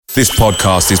This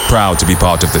podcast is proud to be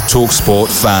part of the TalkSport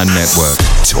Fan Network.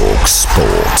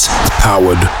 TalkSport.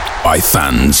 Powered by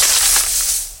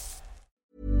fans.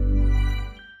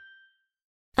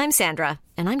 I'm Sandra,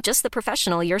 and I'm just the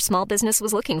professional your small business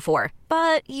was looking for.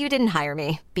 But you didn't hire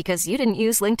me because you didn't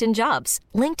use LinkedIn Jobs.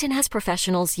 LinkedIn has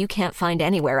professionals you can't find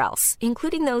anywhere else,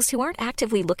 including those who aren't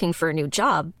actively looking for a new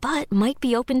job, but might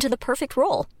be open to the perfect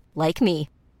role, like me.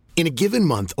 In a given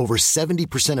month, over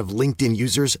 70% of LinkedIn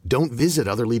users don't visit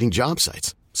other leading job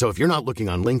sites. So if you're not looking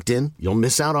on LinkedIn, you'll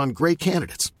miss out on great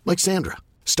candidates like Sandra.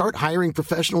 Start hiring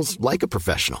professionals like a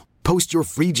professional. Post your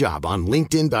free job on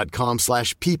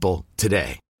linkedin.com/people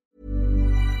today.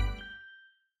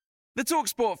 The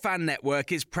TalkSport Fan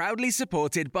Network is proudly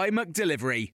supported by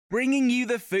McDelivery, bringing you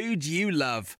the food you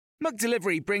love.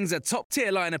 McDelivery brings a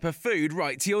top-tier lineup of food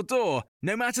right to your door.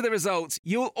 No matter the result,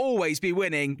 you'll always be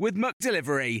winning with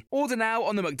McDelivery. Order now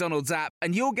on the McDonald's app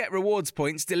and you'll get rewards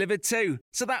points delivered too.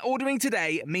 So that ordering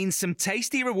today means some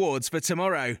tasty rewards for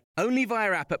tomorrow. Only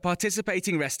via app at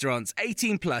participating restaurants.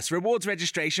 18 plus. Rewards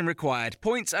registration required.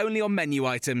 Points only on menu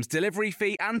items. Delivery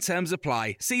fee and terms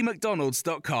apply. See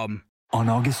mcdonalds.com. On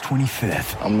August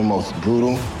 25th, I'm the most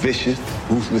brutal, vicious,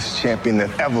 ruthless champion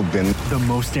there's ever been. the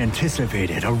most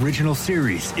anticipated original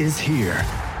series is here.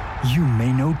 You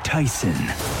may know Tyson,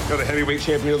 You're the heavyweight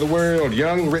champion of the world,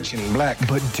 young, rich, and black.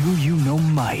 but do you know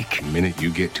Mike? The minute you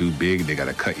get too big, they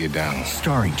gotta cut you down.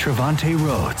 Starring Trevante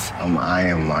Rhodes I'm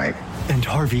Iron Mike. and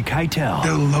Harvey Keitel.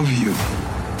 They'll love you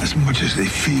as much as they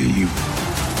fear you.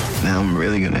 Now I'm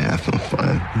really gonna have some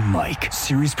fun. Mike,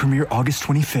 series premiere August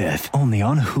 25th, only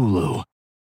on Hulu.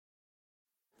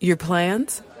 Your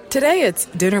plans? Today it's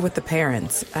dinner with the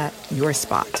parents at your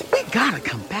spot. We gotta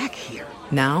come back here.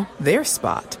 Now, their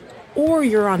spot. Or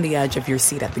you're on the edge of your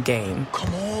seat at the game.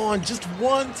 Come on, just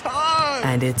one time.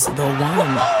 And it's the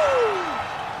one.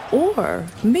 Or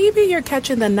maybe you're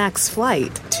catching the next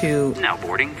flight to... Now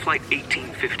boarding flight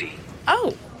 1850.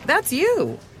 Oh, that's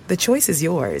you. The choice is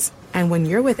yours. And when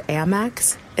you're with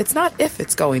Amex, it's not if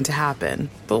it's going to happen,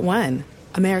 but when.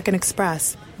 American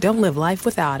Express. Don't live life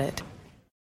without it.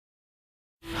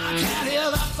 I can't hear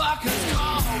the fuckers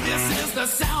call. This is the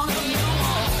sound of New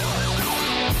Orleans.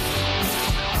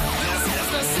 This is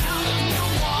the sound of New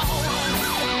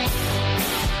Orleans.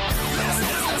 This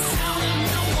is the sound of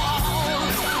New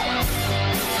Orleans.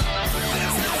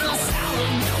 This is the sound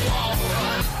of New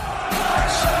Orleans. This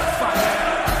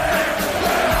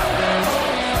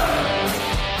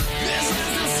is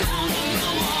the sound of New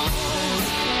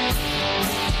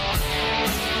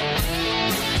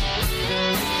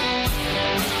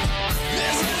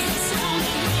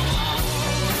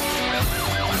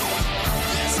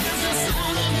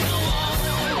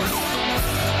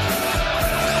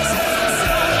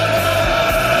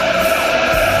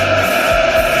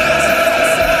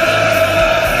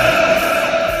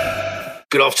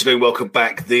Good afternoon, welcome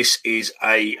back. This is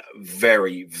a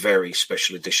very, very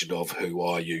special edition of Who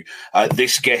Are You?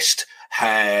 This guest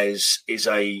is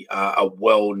a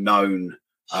well-known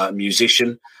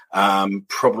musician,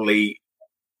 probably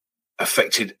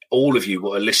affected all of you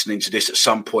who are listening to this at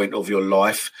some point of your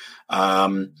life,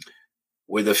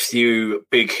 with a few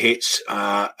big hits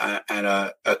and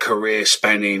a career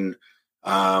spanning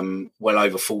well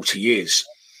over 40 years.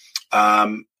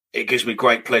 It gives me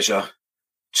great pleasure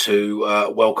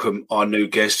to welcome our new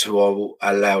guest, who I will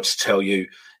allow to tell you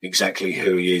exactly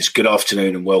who he is. Good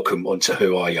afternoon and welcome onto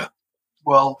Who Are You?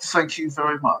 Well, thank you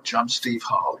very much. I'm Steve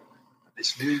Harley.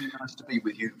 It's really nice to be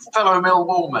with you, fellow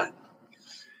Millwall men.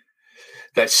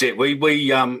 That's it. We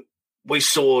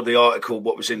saw the article,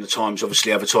 what was in the Times,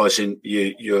 obviously advertising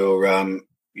your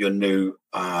new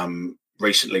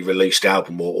recently released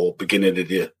album, or beginning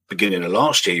of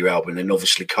last year, your album, and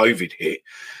obviously COVID hit,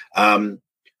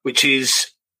 which is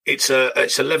it's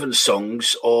 11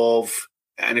 songs of,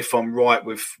 and if I'm right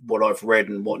with what I've read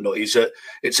and whatnot,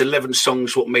 it's 11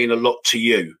 songs what mean a lot to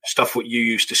you, stuff what you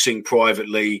used to sing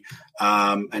privately,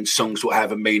 and songs what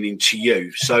have a meaning to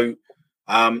you. So,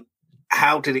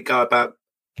 how did it go about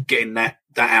getting that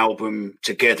album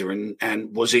together,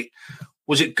 and was it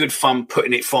good fun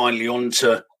putting it finally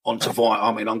onto vinyl?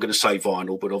 I mean, I'm going to say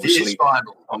vinyl, but obviously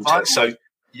vinyl. So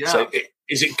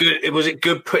is it good? Was it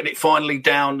good putting it finally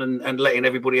down and letting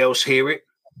everybody else hear it?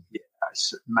 Yeah,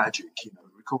 it's magic.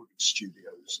 Recording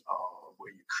studios are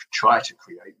where you try to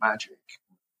create magic.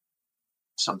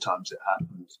 Sometimes it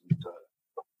happens. And,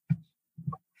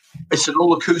 it's an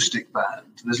all-acoustic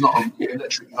band. There's not an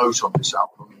electric note on this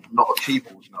album, not a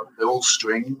keyboard note. They're all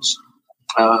strings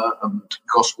and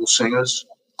gospel singers.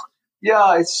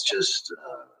 Yeah, it's just...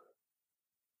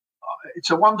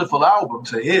 it's a wonderful album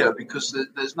to hear because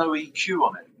there's no EQ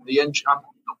on it. The engine, not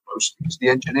mostly. It's the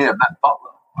engineer, Matt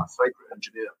Butler, my favourite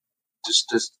engineer. Just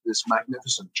does this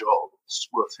magnificent job. It's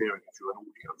worth hearing if you're an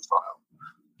audiophile.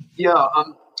 Yeah,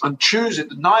 and choosing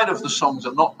 9 of the songs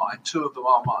are not mine. 2 of them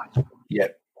are mine. Yeah.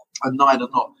 And 9 are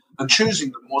not. And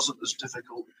choosing them wasn't as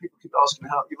difficult. People keep asking me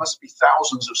how you must be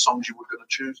thousands of songs you were going to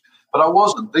choose, but I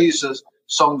wasn't. These are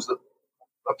songs that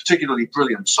are particularly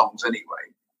brilliant songs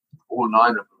anyway. All 9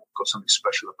 of them have got something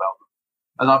special about them.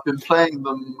 And I've been playing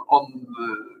them on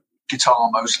the guitar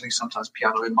mostly, sometimes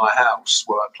piano in my house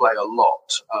where I play a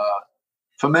lot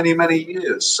for many, many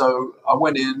years. So I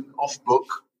went in off book.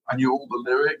 I knew all the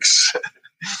lyrics.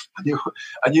 I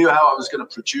knew how I was going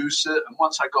to produce it. And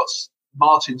once I got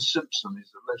Martin Simpson,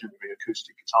 is a legendary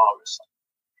acoustic guitarist.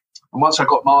 And once I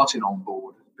got Martin on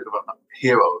board, a bit of a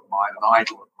hero of mine, an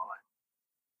idol of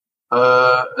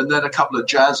mine. And then a couple of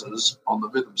jazzers on the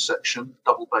rhythm section,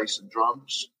 double bass and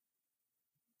drums.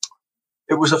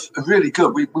 It was a really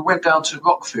good. We went down to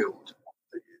Rockfield,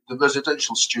 the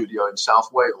residential studio in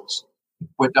South Wales.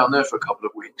 Went down there for a couple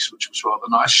of weeks, which was rather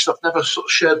nice. I've never sort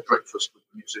of shared breakfast with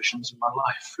musicians in my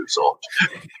life. It was odd.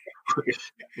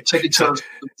 Taking turns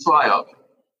to fry up.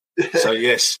 So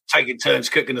yes, taking turns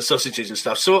cooking the sausages and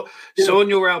stuff. So on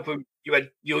your album,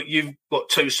 you've got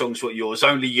 2 songs. What yours?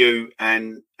 Only You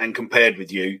and Compared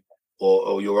with You,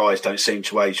 or Your Eyes Don't Seem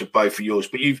to Age, are both of yours.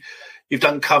 But you've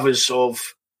done covers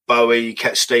of Bowie,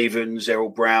 Cat Stevens, Errol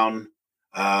Brown,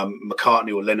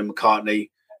 McCartney or Lennon McCartney,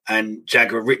 and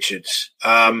Jagger Richards,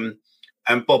 and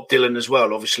Bob Dylan as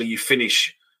well. Obviously, you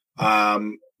finish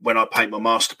When I Paint My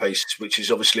Masterpiece, which is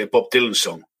obviously a Bob Dylan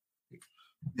song.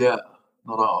 Yeah,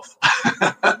 not half.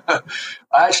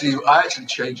 I actually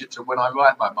change it to When I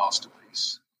Write My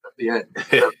Masterpiece at the end.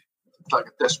 It's like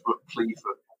a desperate plea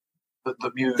for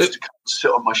the muse to come and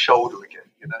sit on my shoulder again.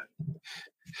 You know,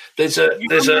 there's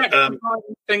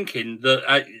thinking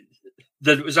that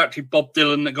it was actually Bob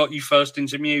Dylan that got you first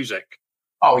into music.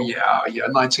 Oh, yeah.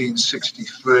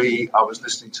 1963, I was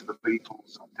listening to the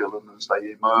Beatles and Dylan as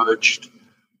they emerged.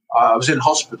 I was in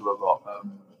hospital a lot,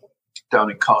 down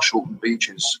in Carshalton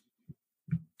Beaches,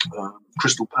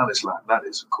 Crystal Palace land, that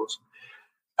is, of course.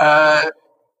 And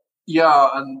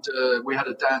we had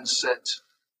a dance set,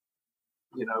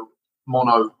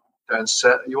 mono dance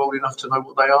set. Are you old enough to know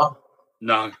what they are?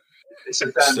 No. It's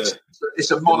a dance. It's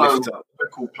a mono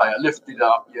record player, lifted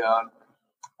up, yeah.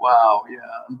 Wow, yeah.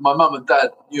 And my mum and dad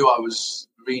knew I was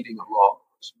reading a lot.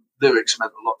 Lyrics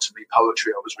meant a lot to me.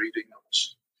 Poetry I was reading.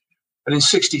 And in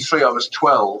 63, I was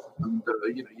 12. And,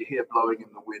 you hear blowing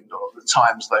in the wind, or the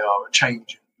times they are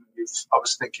changing. I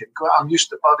was thinking, God, I'm used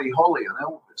to Buddy Holly and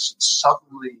Elvis. And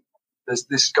suddenly there's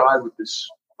this guy with this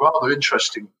rather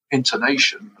interesting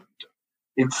intonation and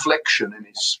inflection in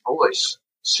his voice,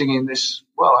 singing this,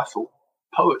 well, I thought,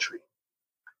 poetry.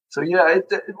 So, yeah,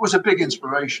 it was a big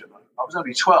inspiration. I was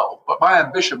only 12, but my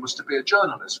ambition was to be a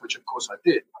journalist, which, of course, I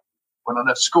did. When I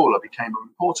left school, I became a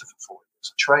reporter for 4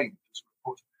 years. I trained as a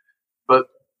reporter. But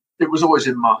it was always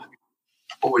it was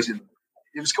always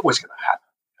going to happen.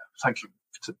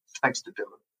 Thanks to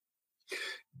Dylan.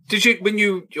 Did you, when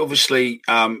you obviously,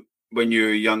 when you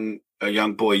were a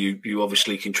young boy, you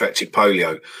obviously contracted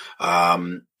polio,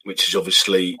 which has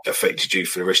obviously affected you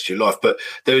for the rest of your life. But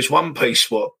there was one piece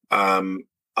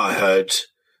I heard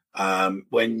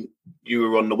when you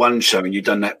were on the One Show and you'd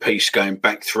done that piece going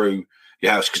back through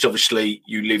your house, because obviously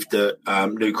you lived at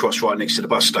New Cross, right next to the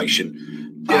bus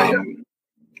station,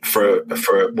 for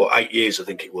 8 years, I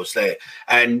think it was there.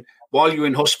 And while you were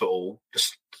in hospital,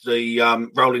 the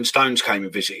Rolling Stones came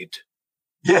and visited.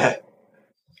 Yeah,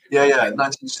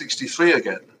 1963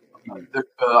 again.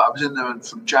 I was in there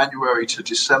from January to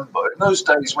December. In those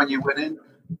days, when you went in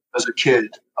as a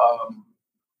kid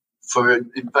for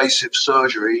invasive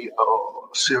surgery or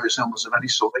serious illness of any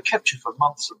sort, they kept you for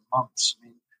months and months. I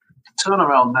mean, the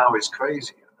turnaround now is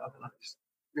crazy.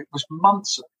 It was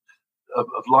months of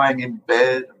lying in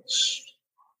bed.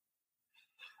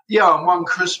 And one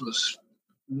Christmas,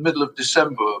 middle of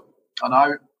December, and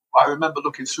I remember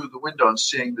looking through the window and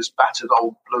seeing this battered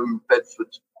old blue Bedford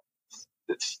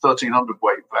 1300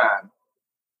 weight van,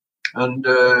 and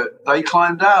they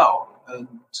climbed out and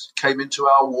came into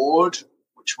our ward,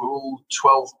 which were all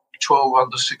 12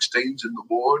 under 16s in the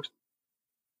ward.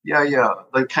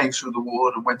 They came through the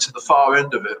ward and went to the far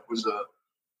end of it was a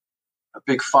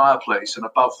big fireplace, and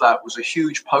above that was a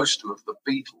huge poster of the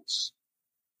Beatles.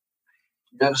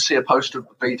 You ever see a poster of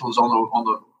the Beatles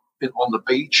on the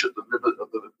beach at the river,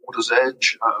 at the water's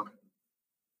edge,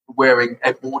 wearing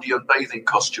Edwardian bathing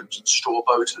costumes and straw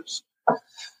boaters?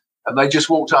 And they just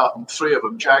walked out, and 3 of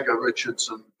them, Jagger, Richards,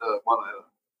 and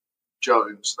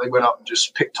Jones, they went up and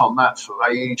just picked on that for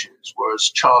ages,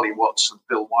 whereas Charlie Watts and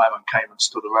Bill Wyman came and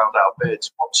stood around our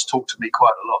beds. Watts talked to me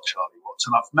quite a lot, Charlie Watts,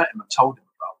 and I've met him and told him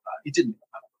about that. He didn't remember.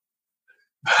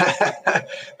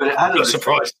 But it had a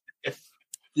surprise.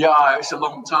 Yeah, it's a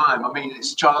long time. I mean,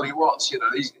 it's Charlie Watts,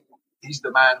 he's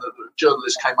the man that the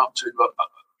journalist came up to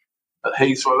at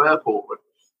Heathrow Airport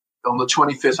on the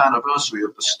 25th anniversary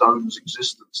of the Stones'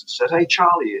 existence and said, "Hey,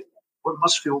 Charlie, it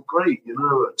must feel great,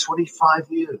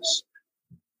 25 years."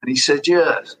 And he said,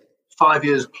 "Yeah, 5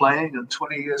 years playing and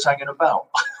 20 years hanging about."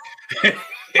 There's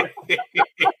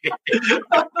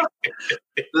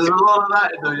a lot of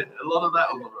that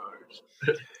on the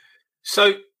road.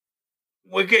 So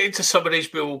we're getting to some of these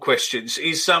Millwall questions.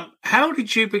 How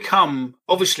did you become?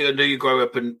 Obviously, I knew you grew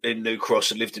up in New Cross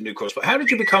and lived in New Cross, but how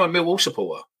did you become a Millwall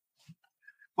supporter?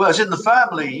 Well, it's in the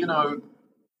family.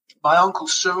 My Uncle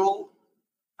Cyril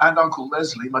and Uncle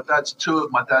Leslie. Two of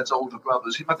my dad's older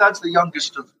brothers. My dad's the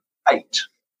youngest of 8.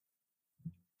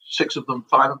 5 of them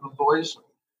boys,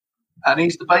 and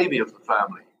he's the baby of the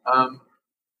family.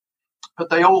 But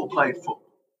they all played football.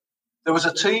 There was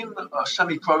a team,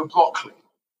 semi-pro Brockley,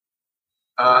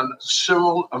 and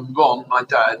Cyril and Ron, my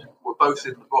dad, were both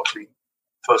in the Brockley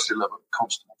first 11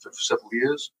 constant for several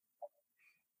years.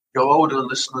 Your older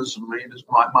listeners and readers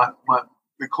might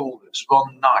recall this.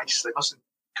 Ron Nice. They mustn't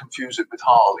confuse it with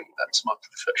Harley. That's my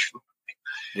professional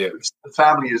name. Yeah. The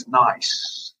family is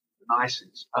Nice. The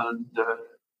Nices. And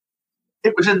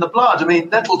it was in the blood. I mean,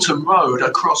 Nettleton Road,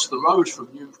 across the road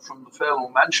from the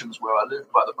Fairlawn Mansions where I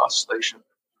lived by the bus station,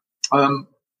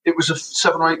 it was a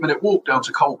 7 or 8 minute walk down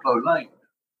to Coldblow Lane.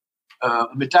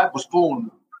 My dad was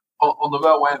born on the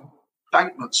railway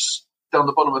embankments down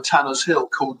the bottom of Tanner's Hill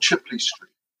called Chipley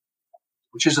Street,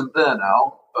 which isn't there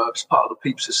now. It's part of the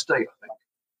Pepys estate, I think.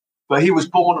 But he was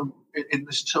born in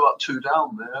this 2 up, 2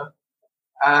 down there.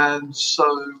 And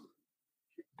so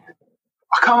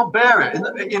I can't bear it.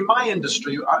 In my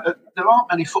industry, there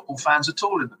aren't many football fans at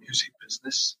all in the music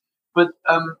business. But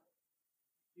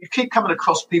you keep coming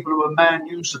across people who are Man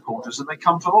U supporters and they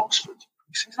come from Oxford.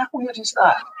 You say, how weird is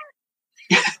that?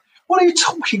 What are you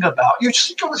talking about? You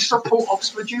just got to support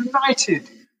Oxford United.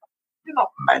 You're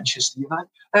not Manchester United.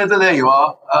 There you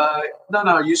are.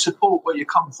 No, you support where you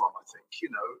come from, I think.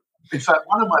 In fact,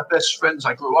 one of my best friends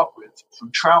I grew up with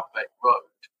from Troutbeck Road,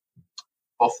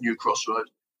 off New Cross Road,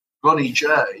 Ronnie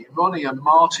and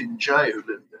Martin J, who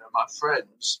lived there, my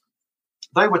friends,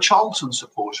 they were Charlton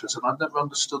supporters, and I've never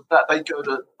understood that. They'd go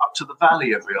up to the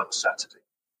Valley every other Saturday.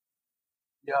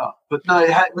 Yeah, but no,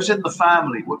 it was in the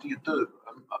family. What do you do?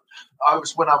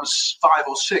 When I was 5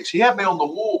 or 6, he had me on the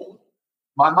wall.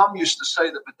 My mum used to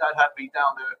say that my dad had me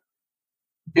down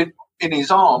there in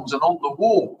his arms and on the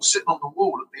wall, sitting on the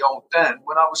wall at the old den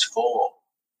when I was 4.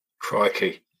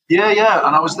 Crikey. Yeah,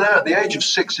 and I was there at the age of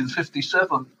 6 in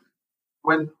 57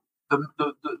 when the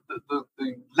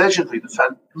legendary,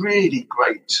 the really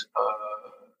great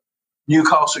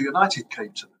Newcastle United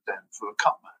came to the den for a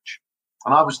cup match.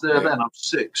 And I was there then, I was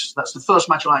 6. That's the first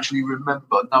match I actually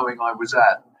remember knowing I was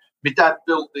at. My dad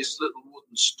built this little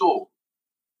wooden stall.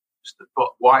 It's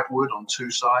got white wood on 2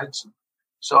 sides. And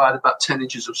so I had about 10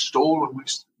 inches of stall, and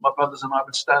my brothers and I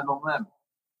would stand on them.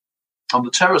 On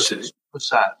the terraces, we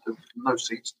sat. There were no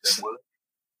seats then, were there?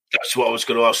 That's what I was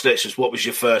going to ask next. What was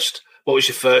your first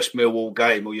Millwall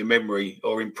game, or your memory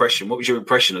or impression? What was your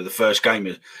impression of the first game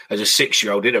as a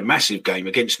 6-year-old in a massive game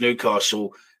against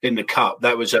Newcastle in the Cup?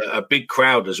 That was a big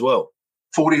crowd as well.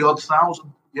 40-odd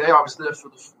thousand. Yeah, I was there for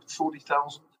the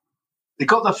 40,000. They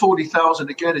got the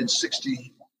 40,000 again in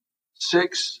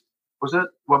 66, was it?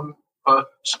 When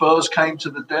Spurs came to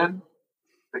the Den,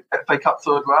 the FA Cup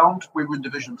 3rd round. We were in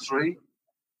Division 3.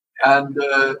 And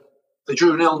they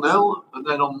drew 0-0. And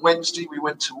then on Wednesday, we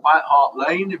went to White Hart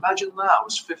Lane. Imagine that. I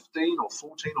was 15 or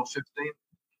 14 or 15.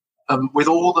 With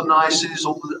all the nices,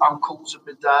 all the uncles and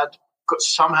my dad.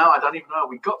 Somehow, I don't even know,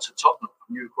 we got to Tottenham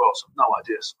from New Cross. I've no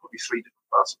idea. It's probably 3 different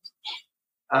buses.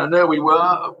 And there we were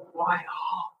at White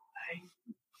Hart Lane.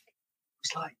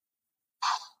 It's like,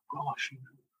 gosh,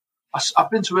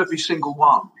 I've been to every single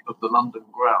one of the London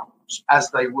grounds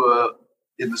as they were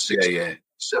in the 60s,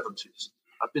 70s.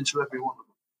 I've been to every one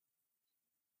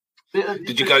of them.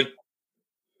 Did you go?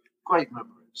 Great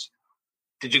memories.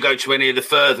 Did you go to any of the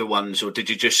further ones, or did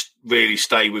you just really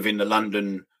stay within the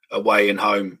London away and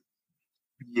home?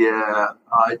 Yeah,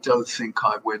 I don't think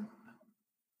I went.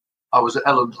 I was at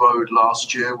Elland Road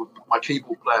last year. My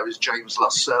keyboard player is James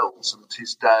Lascelles, and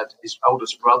his dad, his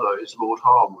oldest brother, is Lord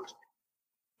Harwood.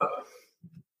 We're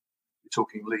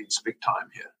talking Leeds big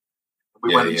time here.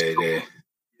 We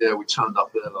we turned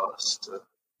up there last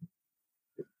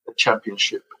the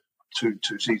championship two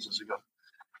seasons ago.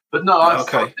 But no, I've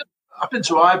been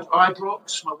to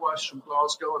Ibrox. My wife's from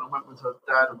Glasgow, and I went with her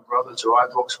dad and brother to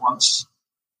Ibrox once.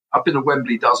 I've been to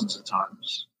Wembley dozens of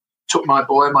times. Took my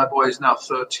boy. My boy is now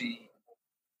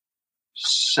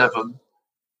 37.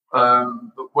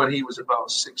 But when he was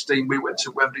about 16, we went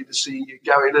to Wembley to see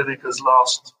Gary Lineker's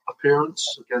last appearance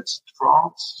against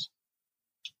France.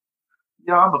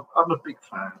 Yeah, I'm a big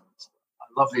fan. I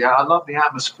love the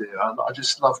atmosphere. I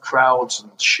just love crowds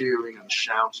and cheering and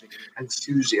shouting and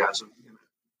enthusiasm. You know.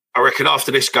 I reckon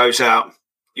after this goes out,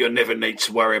 you'll never need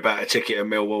to worry about a ticket at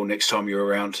Millwall next time you're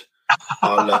around.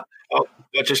 I'll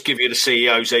just give you the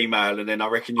CEO's email, and then I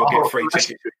reckon you'll get free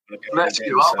tickets. Bless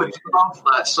you. I would love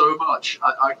that so much.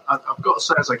 I've got to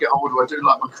say, as I get older, I do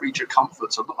like my creature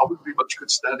comforts. I wouldn't be much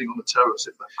good standing on the terrace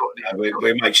if they've got any.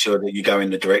 We make sure that you go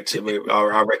in the director.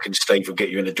 I reckon Steve will get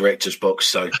you in the director's box,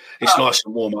 so it's nice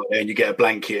and warm up there, and you get a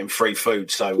blanket and free food.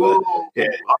 So yeah,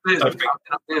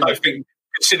 I think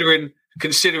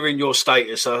considering your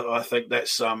status, I think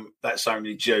that's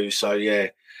only due. So yeah.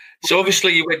 So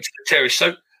obviously you went to the terrace.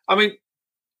 So I mean,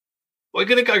 we're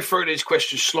going to go through these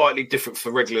questions slightly different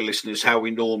for regular listeners, how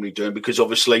we normally do them, because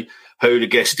obviously who the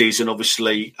guest is, and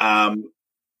obviously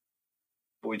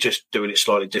we're just doing it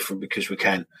slightly different because we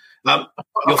can. I've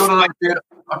got an idea,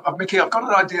 Mickey. I've got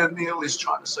an idea. Neil is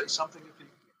trying to say something.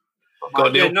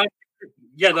 Neil.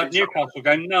 That Newcastle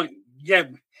game. No, well,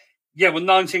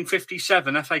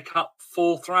 1957 FA Cup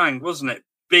 4th round, wasn't it?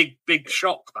 Big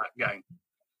shock that game.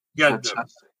 Yeah.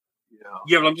 Fantastic.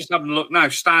 Yeah, well, I'm just having a look now.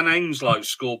 Stan Ainslow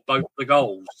scored both the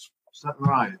goals. Is that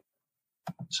right?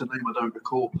 It's a name I don't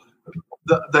recall.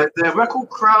 Their record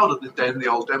crowd at the Den, the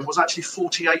old Den, was actually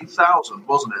 48,000,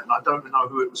 wasn't it? And I don't know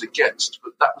who it was against,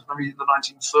 but that was maybe in the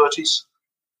 1930s.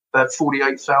 They had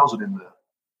 48,000 in there.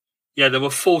 Yeah, there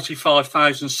were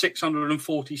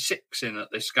 45,646 in at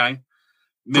this game.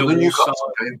 Millwall side.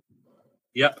 Game.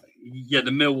 Yeah, the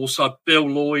Millwall side. Bill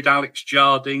Lloyd, Alex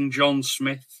Jardine, John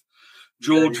Smith,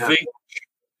 George Veach.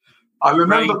 I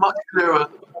remember much clearer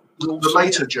the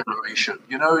later generation,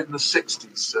 in the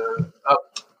 60s,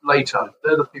 later.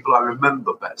 They're the people I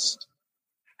remember best.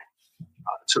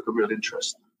 I took a real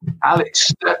interest. Alex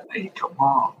Stepney, come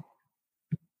on.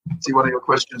 See, one of your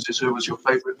questions is who was your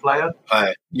favourite player?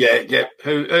 Yeah.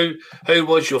 Who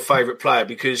was your favourite player?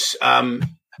 Because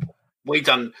we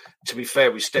done, to be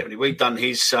fair with Stepney, we done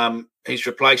his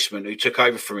replacement who took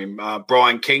over from him,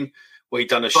 Brian King. We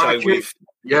done a show with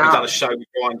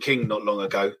Brian King not long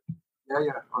ago.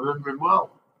 Yeah, I remember him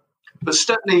well. But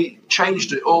Stepney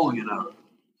changed it all,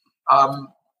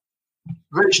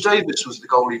 Rich Davis was the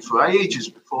goalie for ages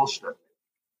before Stepney.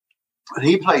 And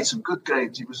he played some good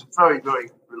games. He was a very, very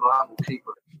reliable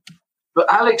keeper. But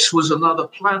Alex was another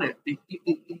planet. He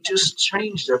just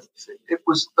changed everything. It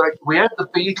was like we had the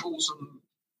Beatles and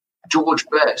George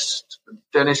Best and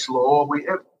Dennis Law.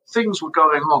 Things were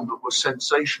going on that were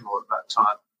sensational at that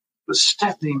time. But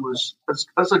Stepney was,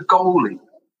 as a goalie,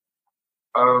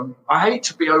 I hate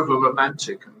to be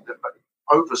over-romantic and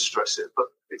over-stress it, but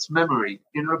it's memory,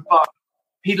 but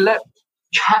he leapt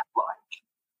cat-like.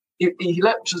 He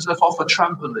leapt as if off a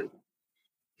trampoline.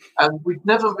 And we'd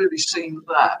never really seen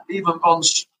that. Even Von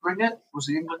Springett was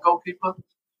the England goalkeeper.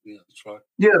 Yeah, that's right.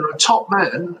 Yeah, a top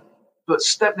man, but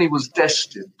Stepney was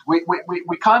destined. We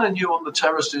kind of knew on the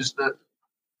terraces that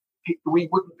we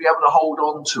wouldn't be able to hold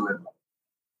on to him.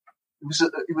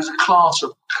 It was a class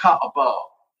of cut above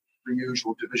the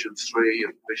usual Division 3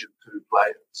 and Division 2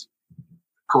 players.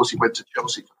 Of course, he went to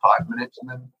Chelsea for 5 minutes and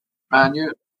then Man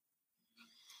U.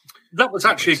 That was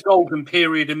actually a golden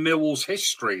period in Millwall's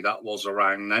history. That was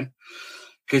around then,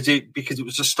 because it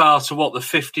was the start of the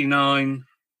 59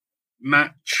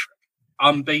 match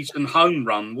unbeaten home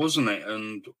run, wasn't it?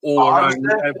 And all around.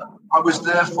 I was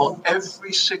there for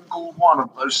every single one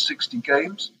of those 60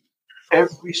 games,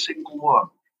 every single one,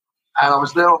 and I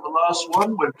was there on the last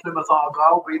one when Plymouth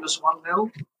Argyle beat us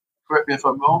 1-0. Correct me if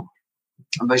I'm wrong.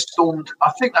 And they stormed.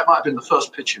 I think that might have been the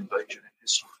first pitch invasion in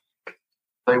history.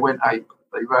 They went ape.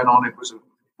 They ran on.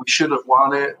 We should have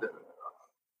won it.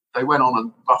 They went on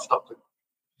and buffed up the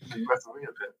referee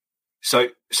a bit. So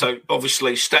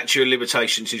obviously, statute of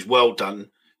limitations is well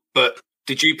done. But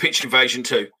did you pitch invasion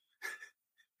too?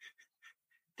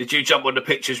 Did you jump on the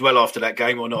pitch as well after that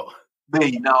game or not?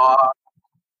 Me, no.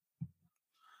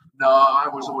 I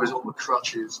was always on the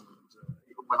crutches, and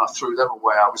even when I threw them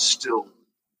away, I was still.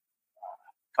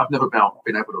 I've never been able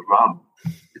to run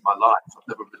in my life. I've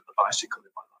never ridden a bicycle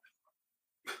in my life.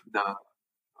 No.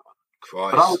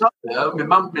 Christ. But I was up there. My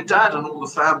mum, my dad, and all the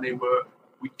family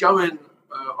we'd go in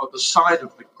on the side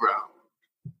of the ground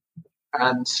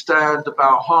and stand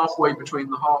about halfway between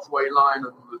the halfway line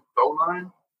and the goal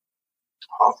line.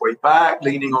 halfway back,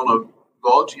 leaning on a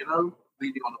rod,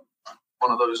 leaning on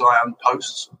one of those iron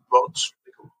posts, rods.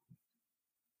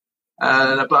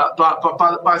 And but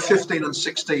by 15 and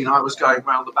 16, I was going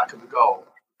round the back of the goal,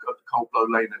 at the Cold Blow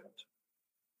Lane end,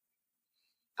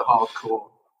 the hardcore.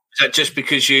 Is that just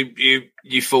because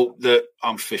you thought that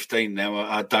I'm 15 now?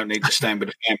 I don't need to stand with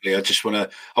the family. I just want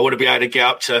to be able to get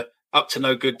up to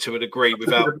no good to a degree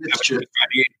without.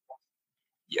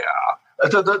 Yeah,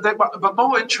 but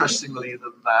more interestingly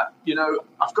than that,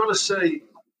 I've got to say,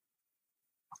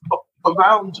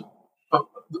 around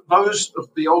those of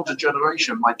the older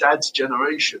generation, my dad's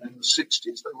generation in the 60s,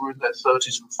 they were in their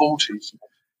 30s and 40s.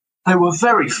 They were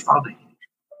very funny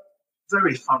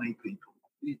people.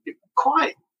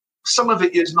 Some of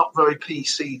it is not very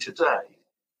PC today,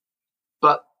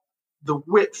 but the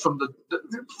wit from the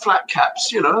flat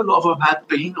caps, a lot of them had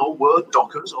been or were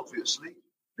dockers, obviously.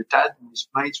 My dad and his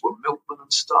mates were milkmen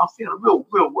and stuff, real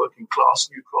working class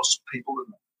New Cross people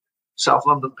and South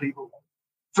London people.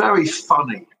 Very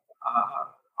funny.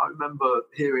 I remember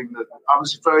hearing that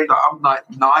I'm like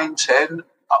 9, 10,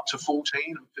 up to 14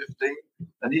 and 15,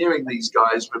 and hearing these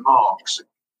guys' remarks,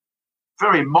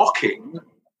 very mocking.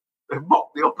 They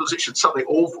mocked the opposition, something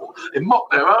awful. They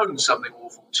mocked their own, something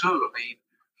awful too. I mean,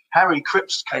 Harry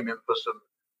Cripps came in for some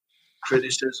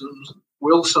criticisms.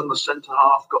 Wilson, the centre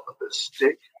half, got a bit of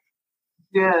stick.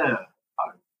 Yeah,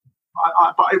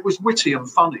 but it was witty and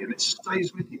funny, and it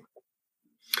stays with you.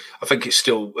 I think it's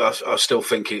still. I still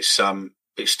think it's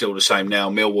still the same now.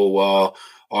 Millwall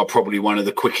are probably one of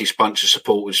the quickest bunch of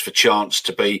supporters for Chance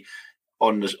to be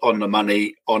on the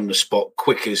money, on the spot,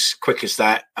 quick as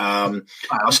that. I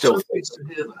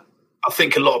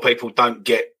think a lot of people don't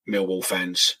get Millwall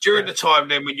fans. During the time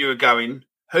then when you were going,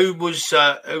 who was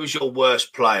your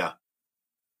worst player?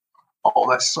 Oh,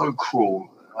 that's so cruel.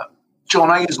 John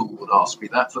Hazel would ask me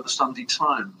that for the Sunday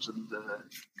Times, and you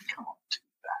can't do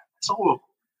that. It's horrible.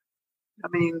 I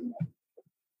mean,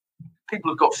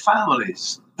 people have got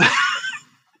families.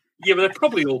 Yeah, but they're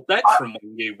probably all dead from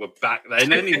when you were back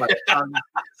then anyway.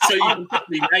 So you can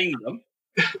probably name them.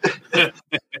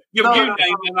 You name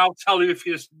them, I'll tell you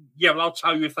I'll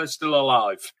tell you if they're still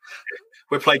alive.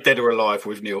 We played Dead or Alive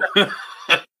with Neil. No,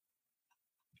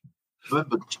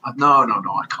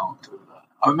 I can't do that.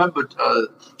 I remember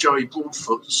Joey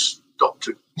Broadfoot stopped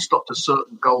a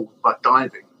certain goal by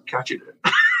diving, catching it.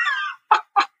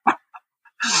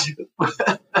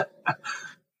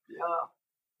 Yeah.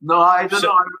 No, I don't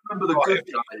know. I remember the good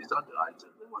guys.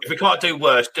 If we can't do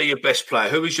worse, do your best player.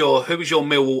 Who was your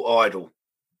Millwall idol?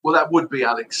 Well, that would be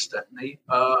Alex Stepney.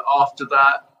 After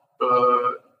that,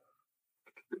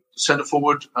 centre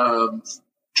forward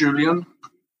Julian.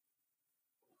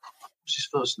 What's his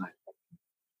first name?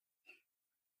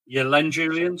 Yeah, Len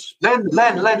Julians. Len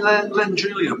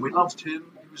Julian. We loved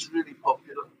him. He was really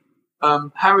popular.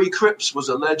 Harry Cripps was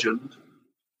a legend.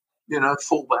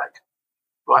 Fullback.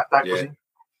 Right back was he?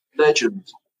 Legend.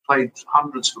 Played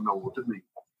hundreds for Millwall, didn't he?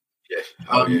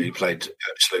 Yeah. He played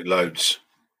absolute loads.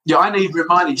 Yeah, I need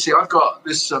reminding. See, I've got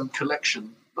this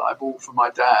collection that I bought for my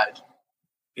dad.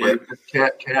 Yeah.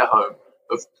 Care home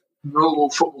of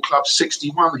Millwall Football Club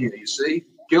 61 here, you see.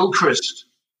 Gilchrist.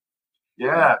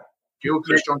 Yeah.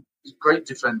 Gilchrist, great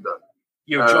defender.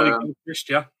 You're Johnny Gilchrist,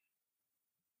 yeah.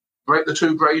 Great, the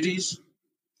two Bradys.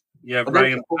 Yeah,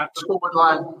 Ray and Pat. The forward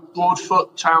line,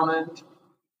 Broadfoot,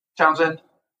 Townsend,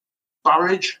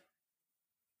 Burridge,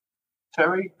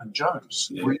 Terry and Jones.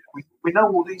 Yeah. We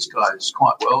know all these guys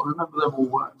quite well. Remember them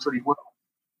all pretty well.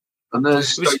 And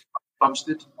there's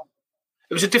Bumstead.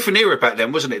 It was a different era back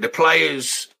then, wasn't it? The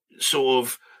players sort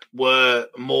of were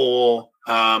more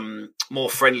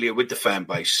friendlier with the fan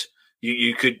base.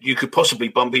 You could possibly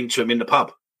bump into him in the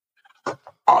pub.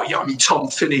 Oh yeah, I mean Tom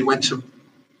Finney went to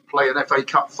play an FA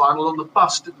Cup final on the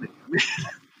bus, didn't he?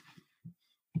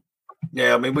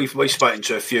 Yeah, I mean we've spoken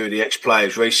to a few of the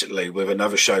ex-players recently with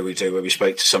another show we do where we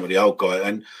spoke to some of the old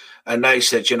guys, and they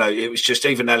said it was just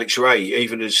even Alex Ray,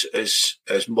 even as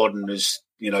modern as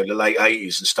the late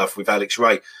 80s and stuff with Alex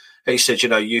Ray. He said,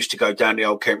 you used to go down the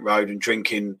Old Kent Road and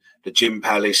drink in the Gym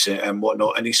Palace and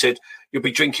whatnot. And he said, you'll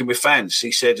be drinking with fans.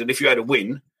 He said, and if you had a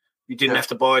win, you didn't have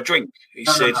to buy a drink. He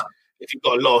said, if you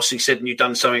got a loss, he said, and you've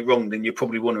done something wrong, then you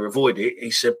probably want to avoid it.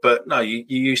 He said, but no, you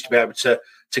used to be able to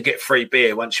get free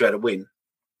beer once you had a win.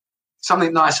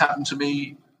 Something nice happened to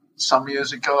me some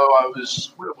years ago. I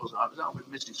was out with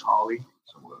Mrs. Harley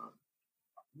somewhere.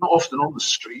 Not often on the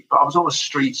street, but I was on a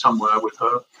street somewhere with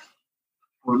her.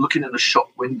 We were looking in a shop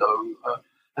window,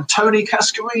 and Tony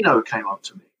Cascarino came up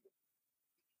to me.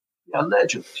 Yeah,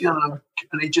 legend,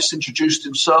 and he just introduced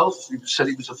himself. He said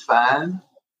he was a fan,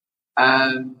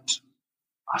 and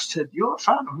I said, "You're a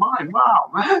fan of mine? Wow,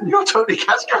 man, you're Tony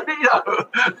Cascarino."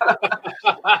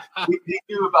 he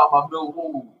knew about my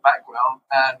Millwall background,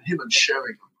 and him and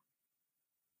Sheringham.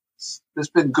 There's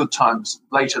been good times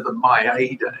later than my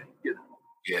heyday, you know.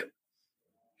 Yeah.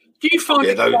 Do you find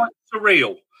it quite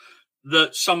surreal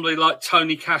that somebody like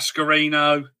Tony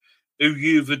Cascarino, who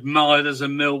you've admired as a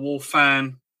Millwall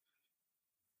fan,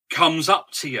 comes up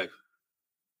to you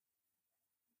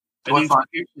and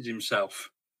introduces himself?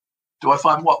 Do I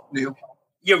find what, Neil?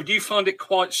 Yeah, do you find it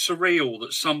quite surreal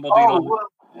that somebody like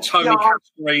Tony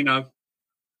Cascarino...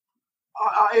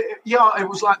 it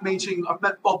was like I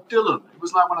met Bob Dylan. It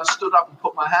was like when I stood up and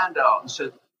put my hand out and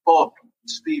said, "Bob,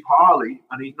 Steve Harley,"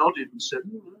 and he nodded and said,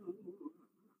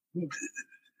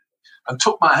 and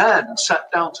took my hand and sat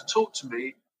down to talk to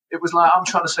me. It was like I'm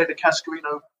trying to say to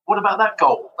Cascarino, "What about that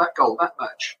goal, that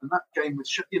match, and that game with,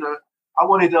 you know?" I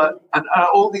wanted and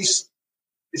all these.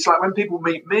 It's like when people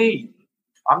meet me,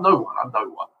 I'm no one. I'm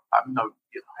no,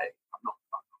 hey, I'm not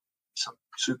some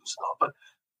superstar. But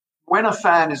when a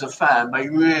fan is a fan, they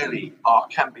really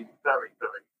can be very,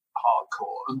 very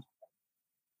hardcore. And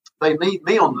they meet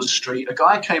me on the street. A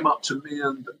guy came up to me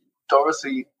and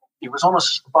Dorothy. He was on a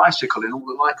bicycle in all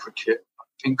the Lycra kit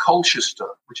in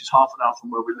Colchester, which is half an hour from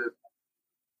where we live.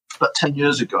 About 10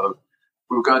 years ago,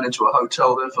 we were going into a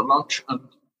hotel there for lunch, and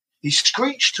he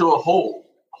screeched to a halt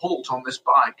on this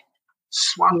bike,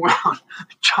 swung round,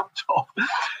 jumped off,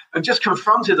 and just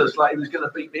confronted us like he was going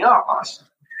to beat me up. I said,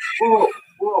 whoa,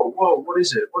 what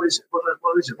is it? What is it? What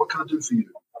is it? What can I do for you?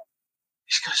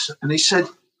 And he said,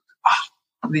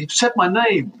 and he said my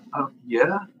name.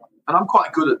 Yeah. And I'm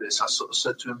quite good at this. I sort of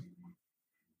said to him,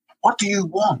 "What do you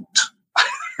want?"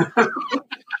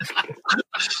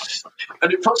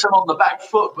 And it puts him on the back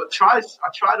foot, but I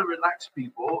try to relax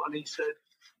people. And he said,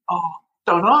 "Oh,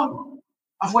 don't know.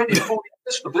 I've waited 40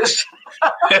 years for this."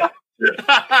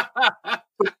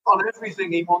 On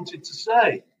everything he wanted to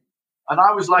say. And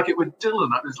I was like it with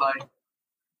Dylan. I was like,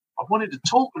 I wanted to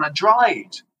talk and I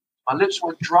dried. My lips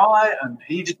went dry and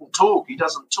he didn't talk. He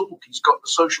doesn't talk. He's got the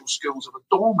social skills of a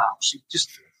dormouse. He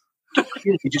just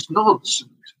nods.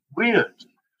 Weird.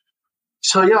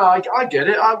 So, yeah, I get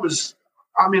it. I'm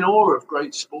in awe of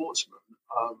great sportsmen,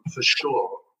 for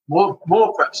sure.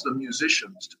 More perhaps than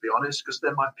musicians, to be honest, because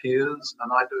they're my peers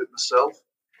and I do it myself.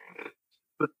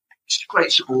 But it's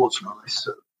great sportsmen. It's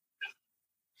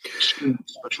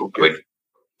special gift.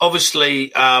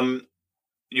 Obviously,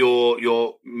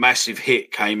 your massive hit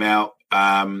came out.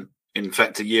 In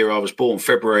fact, the year I was born,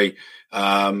 February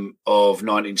of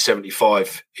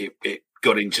 1975, it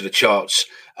got into the charts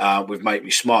with "Make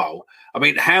Me Smile." I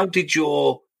mean, how did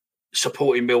your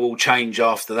supporting Millwall change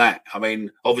after that? I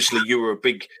mean, obviously you were a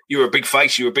big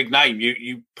face, you were a big name.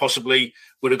 You possibly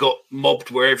would have got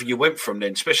mobbed wherever you went from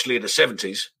then, especially in the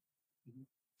 70s.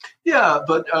 Yeah,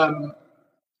 but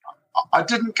I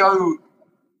didn't go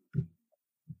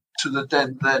to the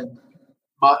den then.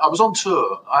 I was on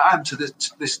tour. I am to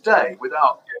this day,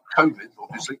 without COVID,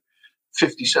 obviously.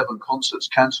 57 concerts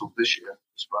cancelled this year.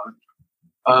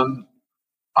 I'm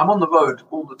on the road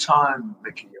all the time,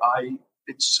 Mickey.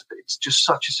 It's just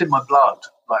it's in my blood,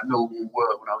 like Millwall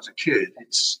were when I was a kid.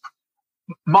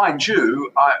 Mind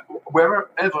you,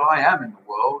 wherever I am in the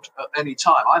world at any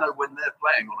time, I know when they're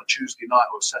playing on a Tuesday night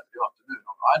or Saturday afternoon.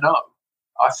 I know.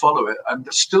 I follow it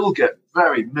and still get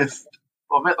very miffed.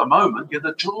 Well, at the moment, you're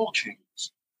the draw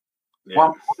kings. Yeah.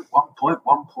 1 point.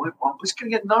 It's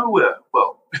going to get nowhere.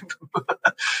 Well,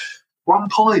 1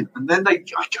 point. And then I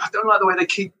don't like the way they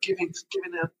keep giving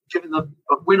a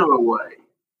winner away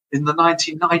in the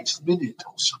 99th minute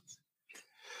or something.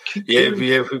 Yeah,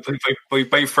 we've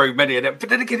been through many of them. But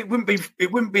then again, it wouldn't be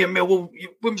a Millwall.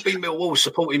 It wouldn't be Millwall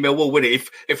supporting Millwall, would it?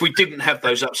 If we didn't have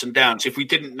those ups and downs, if we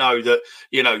didn't know that,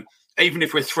 even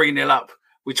if we're 3-0 up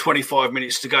with 25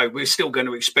 minutes to go, we're still going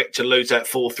to expect to lose that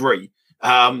 4-3.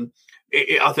 I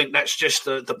think that's just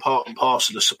the part and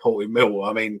parcel of supporting Millwall.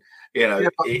 I mean,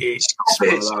 Stop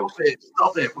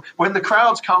it. When the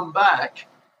crowds come back,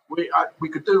 we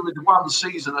could do with one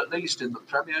season at least in the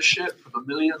Premiership for the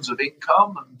millions of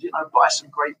income and, buy some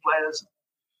great players,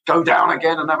 go down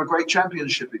again and have a great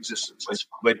Championship existence.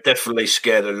 We're definitely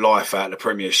scared the life out of the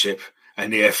Premiership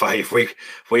and the FA. If we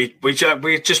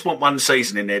just want one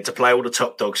season in there to play all the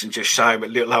top dogs and just show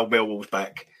them little old Millwall's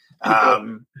back.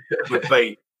 Would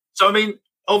be. So, I mean,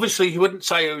 obviously you wouldn't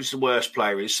say who's the worst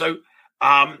player is. So,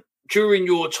 during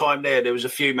your time there was a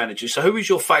few managers. So who was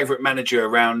your favourite manager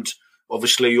around,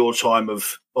 obviously, your time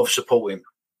of supporting?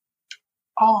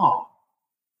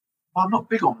 I'm not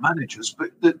big on managers, but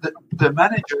the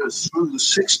manager through the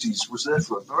 60s was there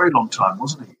for a very long time,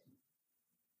 wasn't he?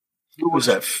 Who was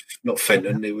that? Not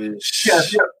Fenton. It was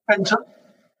Fenton.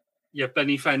 Yeah,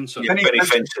 Benny Fenton. Yeah, Benny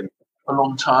Fenton. A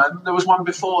long time. There was one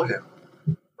before him.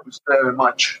 I was there in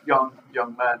my young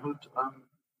manhood. Well,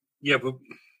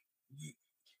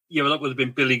 that would have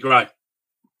been Billy Gray.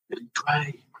 Billy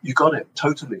Gray. You got it,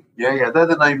 totally. Yeah. They're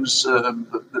the names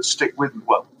that stick with me.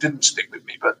 Well, didn't stick with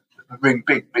me, but ring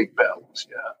big bells,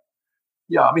 yeah.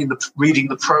 Yeah, I mean, reading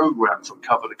the programme from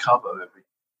cover to cover every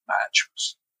match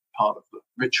was part of the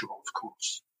ritual, of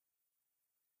course.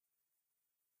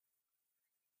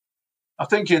 I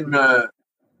think in that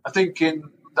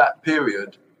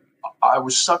period, I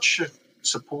was such a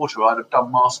supporter, I'd have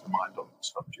done Mastermind on the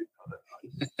subject.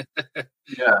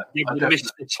 But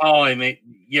missed the time. But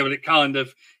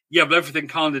everything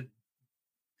kind of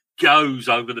goes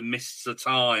over the mists of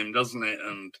time, doesn't it?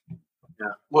 And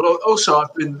well, also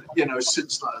I've been,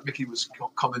 since Mickey was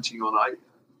commenting on,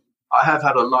 I have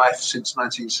had a life since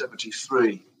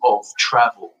 1973 of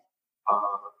travel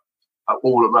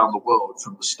all around the world,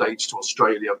 from the States to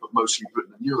Australia, but mostly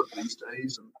Britain and Europe these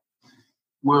days, and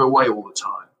we're away all the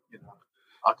time.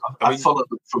 I follow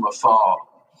them from afar.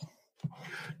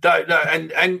 No,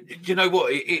 and you know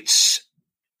what? It's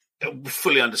I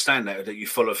fully understand that you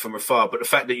follow from afar, but the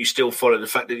fact that you still follow, the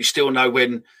fact that you still know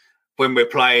when we're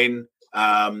playing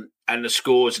and the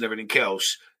scores and everything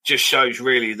else, just shows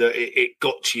really that it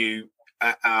got to you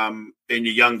in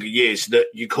your younger years, that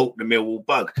you caught the Millwall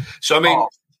bug. So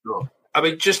I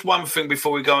mean, just one thing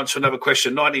before we go on to another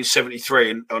question.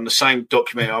 1973, and on the same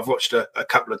documentary, I've watched a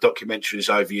couple of documentaries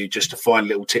over you just to find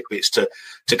little tidbits to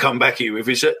come back at you with.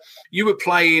 Is that you were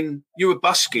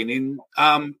busking in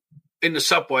the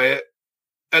subway at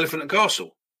Elephant and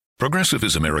Castle? Progressive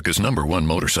is America's #1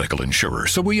 motorcycle insurer,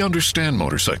 so we understand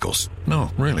motorcycles. No,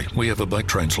 really, we have a bike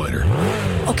translator.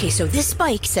 Okay, so this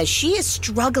bike says she is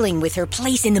struggling with her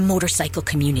place in the motorcycle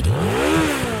community.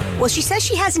 Well, she says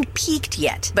she hasn't peaked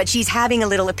yet, but she's having a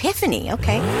little epiphany,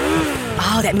 okay?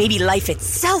 Oh, that maybe life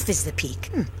itself is the peak.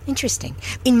 Interesting.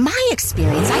 In my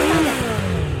experience, I found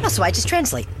that... Oh, so I just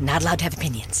translate. Not allowed to have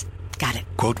opinions. Got it.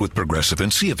 Quote with Progressive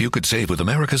and see if you could save with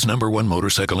America's #1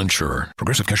 motorcycle insurer.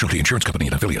 Progressive Casualty Insurance Company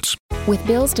and Affiliates. With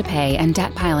bills to pay and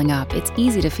debt piling up, it's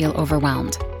easy to feel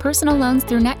overwhelmed. Personal loans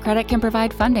through NetCredit can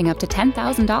provide funding up to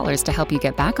 $10,000 to help you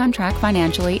get back on track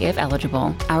financially if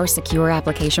eligible. Our secure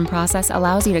application process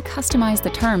allows you to customize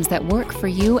the terms that work for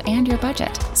you and your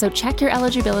budget. So check your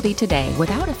eligibility today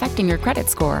without affecting your credit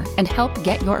score and help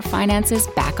get your finances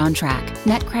back on track.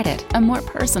 NetCredit, a more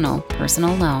personal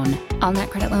loan. All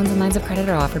NetCredit loans and lines of credit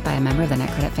are offered by a member of the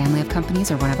NetCredit family of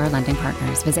companies or one of our lending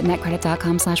partners. Visit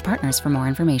netcredit.com/partners for more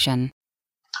information.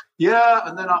 Yeah,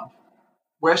 and then up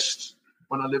west,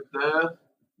 when I lived there,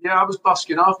 I was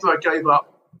busking after I gave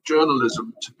up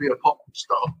journalism to be a pop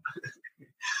star.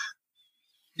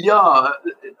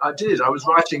 I did. I was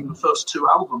writing the first two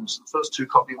albums. The first two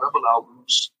Cockney Rebel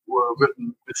albums were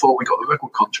written before we got the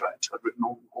record contract. I'd written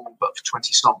all but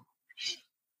 20 songs.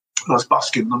 And I was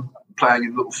busking them, playing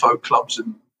in little folk clubs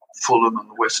in Fulham and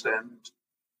the West End,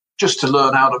 just to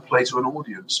learn how to play to an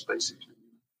audience, basically,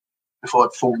 before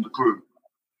I'd formed the group.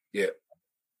 Yeah.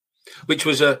 Which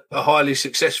was a highly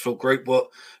successful group, what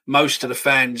most of the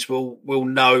fans will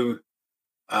know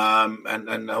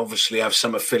and obviously have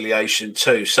some affiliation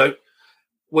too. So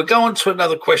we'll go on to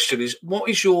another question. Is what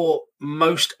is your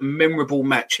most memorable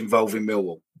match involving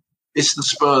Millwall? It's the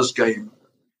Spurs game.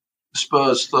 The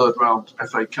Spurs third round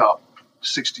FA Cup,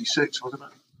 66, wasn't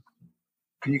it?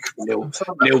 Can you confirm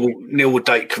that? Neil will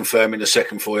date confirm in a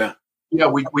second for you. Yeah,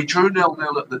 we drew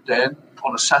 0-0 at the Den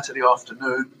on a Saturday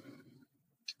afternoon.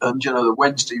 And, the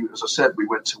Wednesday, as I said, we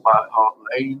went to White Hart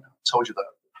Lane. I told you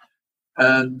that.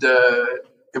 And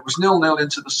it was 0-0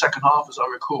 into the second half, as I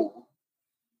recall.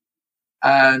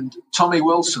 And Tommy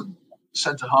Wilson,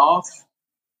 centre-half,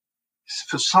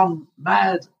 for some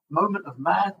mad moment of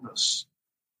madness,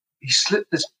 he slipped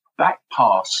this back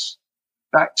pass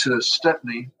back to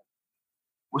Stepney.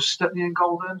 Was Stepney in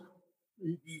goal then?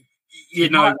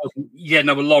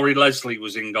 But Laurie Leslie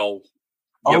was in goal.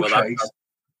 Okay.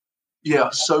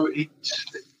 Yeah, so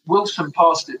Wilson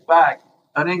passed it back,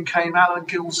 and in came Alan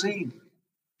Gilzean,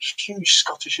 huge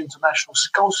Scottish international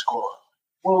goal scorer,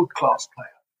 world-class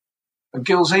player. And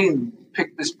Gilzean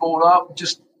picked this ball up, he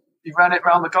ran it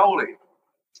round the goalie,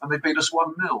 and they beat us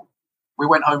 1-0. We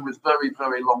went home with very,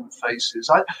 very long faces.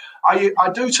 I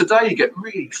do today get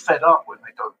really fed up when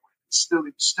they don't win.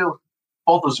 It still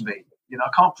bothers me. I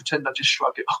can't pretend I just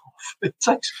shrug it off. It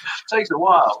takes a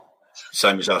while.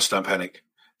 Same as us, don't panic.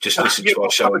 Just listen to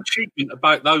our show. The achievement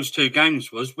about those two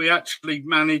games was we actually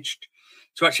managed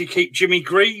to keep Jimmy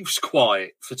Greaves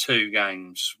quiet for 2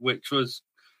 games, which was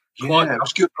quite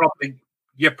good. Probably,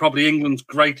 probably England's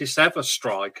greatest ever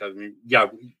striker. I mean,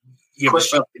 something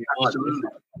like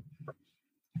that.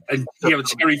 And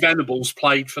Terry Venables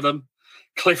played for them.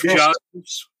 Cliff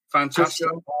Jones, fantastic.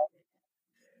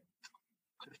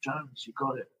 Cliff Jones, you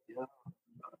got it. Yeah.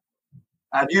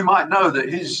 And you might know that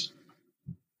his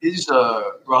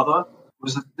brother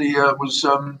was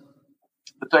the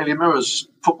Daily Mirror's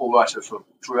football writer for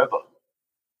forever,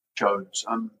 Jones,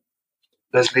 and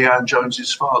Leslie Ann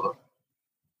Jones's father.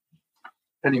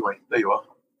 Anyway, there you are.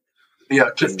 Yeah,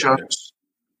 Cliff Jones,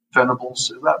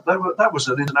 Venables. That was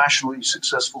an internationally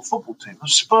successful football team. The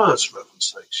Spurs, for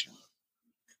heaven's sakes.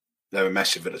 They were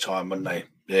massive at the time, weren't they?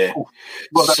 Yeah. Well,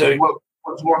 that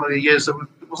was one of the years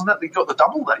wasn't that they got the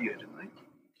double that year, didn't they?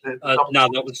 No,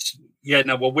 that was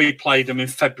well, we played them in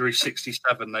February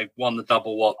 '67. They won the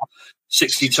double.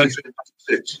 62,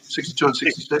 62 and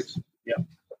 66. Yeah.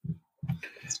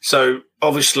 So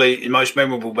obviously, the most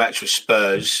memorable match was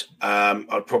Spurs.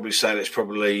 I'd probably say that's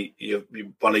probably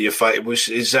one of your favourite.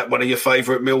 Is that one of your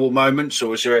favourite Millwall moments,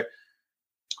 or is there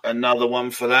another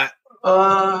one for that?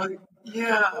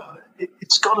 Yeah,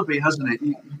 it's got to be, hasn't it?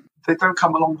 They don't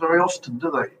come along very often,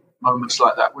 do they? Moments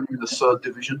like that when you're in the third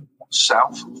division,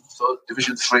 South, third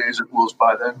Division 3 as it was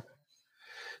by then.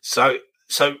 So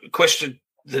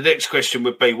the next question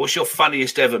would be, what's your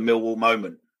funniest ever Millwall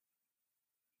moment?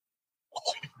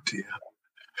 Oh, dear.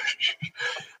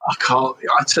 I can't.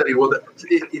 I tell you what,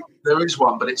 there is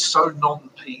one, but it's so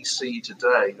non-PC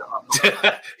today that I'm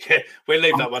not. Yeah, we'll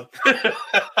leave that one.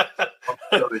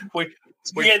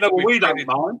 we don't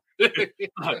mind. No,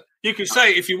 you can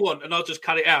say it if you want, and I'll just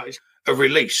cut it out. It's a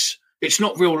release. It's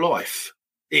not real life.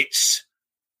 It's,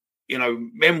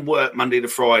 men work Monday to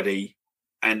Friday,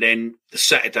 and then the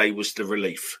Saturday was the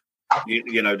relief.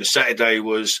 The Saturday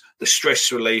was the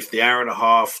stress relief, the hour and a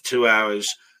half, 2 hours,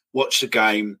 watch the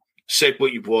game, said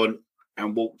what you want,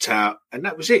 and walked out, and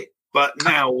that was it. But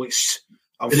now it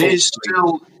is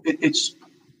still it's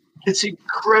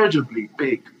incredibly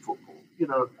big football. You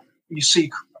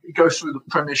go through the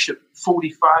Premiership,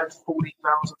 45,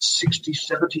 40,000, 60,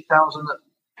 70,000 at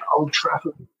Old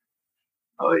Trafford.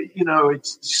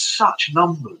 It's such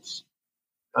numbers,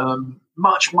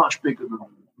 much, much bigger than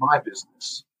my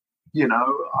business.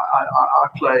 I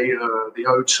play the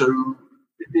O2,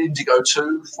 the Indigo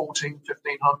 2, 1,400,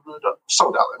 1,500.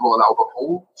 Sold out at Royal Albert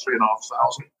Hall,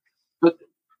 3,500. But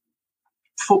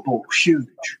football, huge.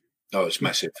 Oh, it's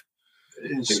massive.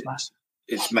 It's massive.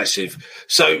 It's massive.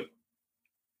 So,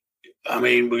 I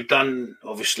mean, you've done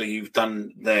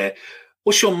there.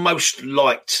 What's your most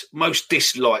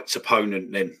disliked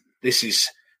opponent then? This is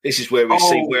where we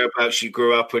see whereabouts you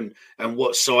grew up and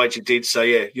what side you did. So,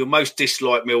 yeah, your most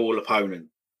disliked Millwall opponent.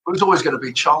 It was always going to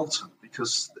be Charlton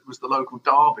because it was the local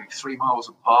derby, 3 miles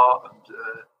apart. And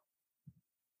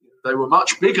they were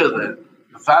much bigger then.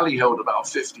 The Valley held about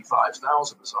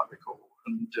 55,000, as I recall.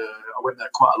 And I went there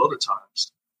quite a lot of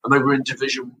times. And they were in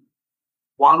Division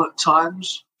 1 at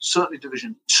times, certainly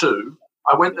Division 2.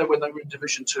 I went there when they were in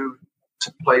Division 2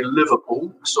 to play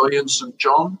Liverpool. I saw Ian St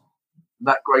John,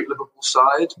 that great Liverpool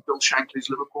side, Bill Shankly's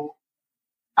Liverpool,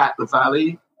 at the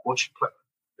Valley, watching play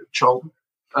at Charlton.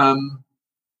 There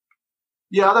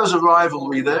was a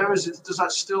rivalry there. Does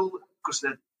that still, because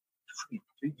they're pretty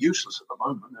useless at the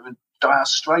moment, they're in dire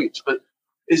straits, but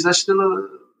is there still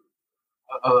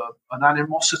an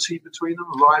animosity between them,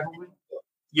 a rivalry?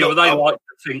 Yeah, well, they like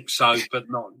to think so, but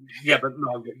not.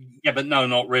 No,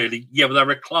 not really. Yeah, but they're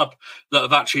a club that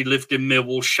have actually lived in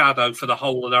Millwall's shadow for the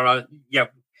whole of their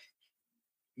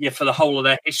for the whole of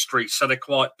their history. So they're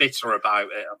quite bitter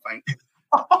about it, I think.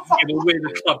 We're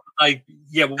the club that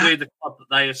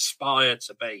they aspire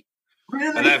to be.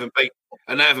 Really? And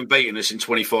they haven't beaten us in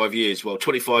 25 years. Well,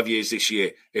 25 years this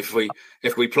year. If we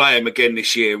play them again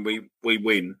this year and we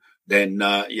win, then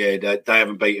they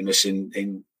haven't beaten us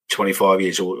in 25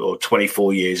 years or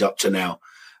 24 years up to now.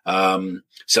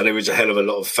 So there is a hell of a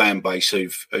lot of fan base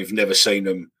who've never seen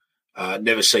them,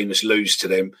 never seen us lose to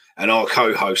them. And our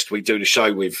co-host, we do the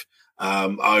show with,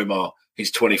 Omar,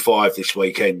 he's 25 this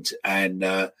weekend,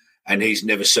 and he's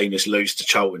never seen us lose to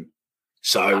Charlton.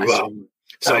 So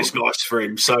it's nice for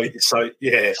him. So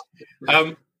yeah.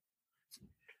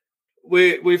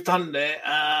 We've done there.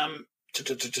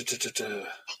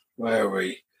 Where are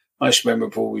we? Most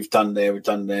memorable. We've done there.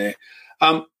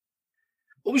 What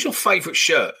was your favourite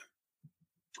shirt?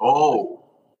 Oh,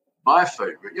 my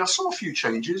favourite. Yeah, I saw a few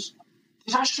changes.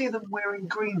 Did I see them wearing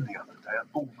green the other day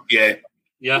at Bournemouth? Yeah.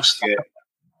 Yes. Yeah.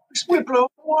 We're blue and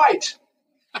white.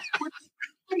 Where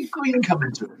did green come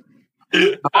into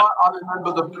it? I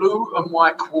remember the blue and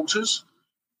white quarters.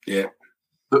 Yeah.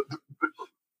 The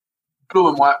blue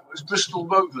and white Bristol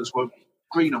Rovers were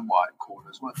green and white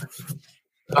corners, weren't they?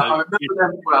 I remember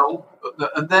them well.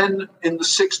 And then in the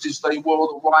 60s, they wore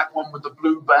the white one with the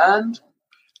blue band.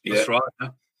 That's right.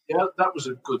 Yeah, that was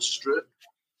a good strip.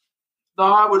 No,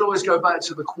 I would always go back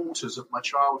to the quarters of my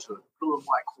childhood, blue and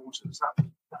white quarters.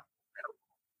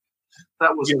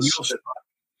 That was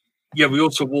we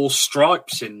also wore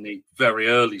stripes in the very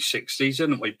early 60s,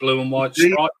 didn't we? Blue and white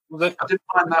stripes, was it? I didn't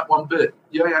mind that one bit.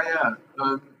 Yeah.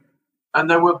 And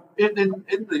they were, in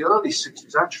the early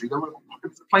 60s, actually, they were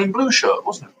plain blue shirt,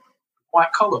 wasn't it?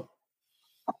 White collar.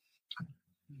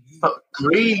 But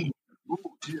green. Oh,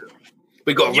 dear.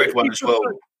 We got a red one as well.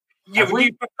 Yeah, would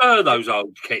you prefer those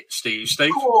old kits, do you, Steve?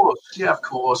 Of course, yeah, of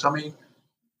course. I mean,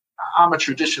 I'm a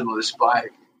traditionalist by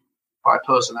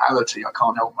personality. I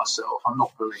can't help myself. I'm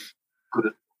not very good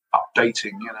at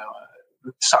updating,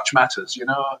 such matters.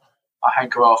 I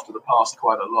hanker after the past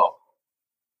quite a lot.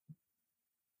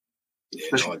 Yeah,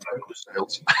 especially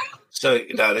sales. So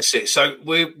that's it. So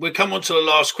we come on to the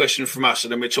last question from us,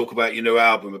 and then we talk about your new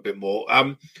album a bit more.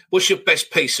 What's your best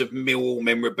piece of Millwall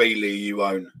memorabilia you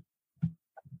own?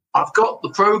 I've got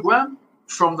the programme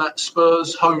from that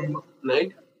Spurs home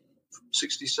leg from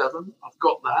 '67. I've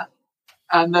got that,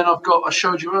 and then I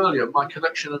showed you earlier my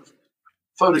collection of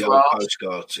photographs.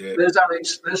 Postcards, yeah. There's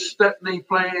Alex. There's Stepney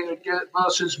playing again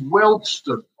versus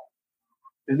Wealdstone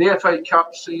in the FA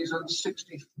Cup season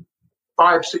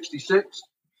 65-66.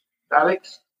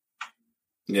 Alex.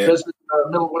 Yeah. There's the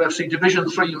Millwall FC Division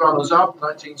 3 runners-up,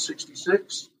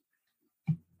 1966.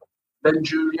 Ben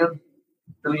Julian,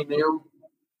 Billy Neal.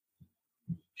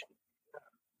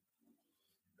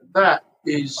 That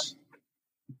is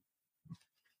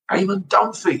Eamon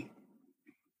Dunphy.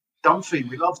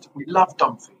 We loved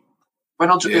Dunphy.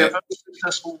 Went on to be a very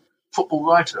successful football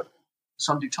writer,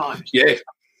 Sunday Times. Yeah.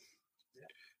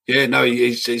 Yeah, no,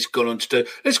 he's gone on to do.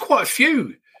 There's quite a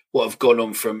few what have gone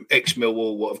on from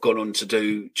ex-Millwall, what have gone on to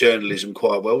do journalism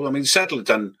quite well. I mean, Sadler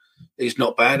done is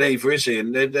not bad either, is he?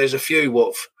 And there's a few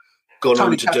what have gone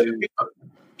on to do.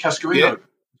 Cascarino,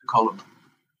 the column.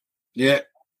 Yeah.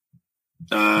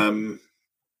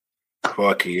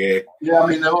 Crikey, yeah. Yeah, I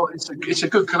mean, it's a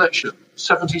good collection.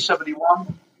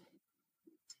 70-71.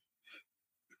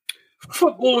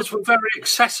 Footballers were very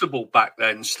accessible back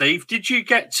then, Steve. Did you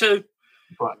get to...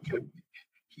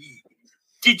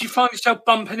 Did you find yourself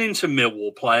bumping into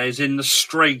Millwall players in the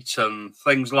street and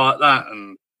things like that,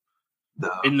 and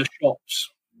in the shops?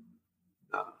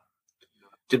 No.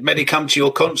 Did many come to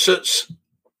your concerts?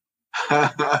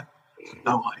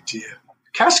 No idea.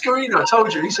 Cascarino, I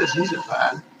told you, he says he's a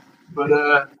fan, but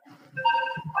I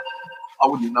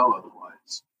wouldn't know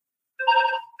otherwise.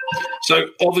 So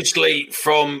obviously,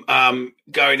 from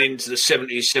going into the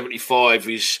 70s, 75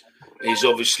 is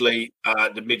obviously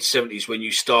the mid 70s when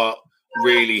you start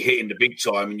really hitting the big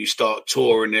time and you start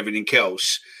touring and everything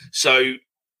else. So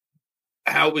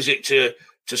how was it to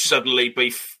suddenly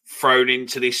be thrown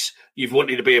into this? You've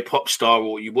wanted to be a pop star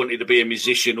or you wanted to be a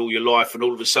musician all your life, and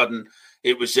all of a sudden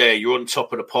it was there. You're on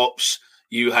top of the pops.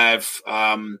 You have,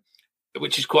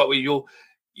 which is quite weird.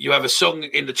 You have a song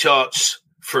in the charts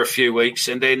for a few weeks,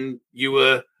 and then you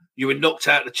were knocked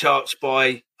out of the charts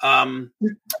by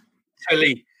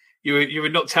Telly. You were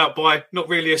knocked out by not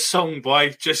really a song, by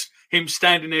just him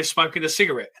standing there smoking a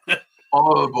cigarette.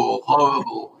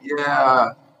 Horrible.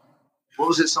 Yeah. What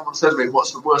was it? Someone said to me,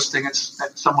 "What's the worst thing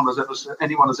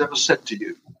anyone has ever said to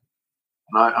you?"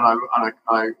 And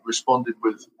I responded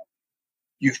with,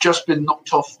 "You've just been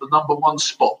knocked off the number one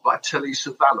spot by Telly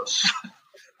Savalas."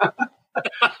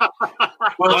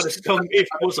 Well, the song If,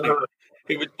 wasn't it?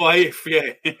 It was by If,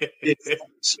 yeah.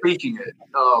 Speaking it.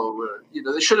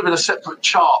 There should have been a separate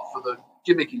chart for the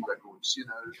gimmicky records,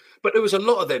 But there was a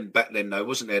lot of them back then, though,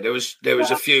 wasn't there? There was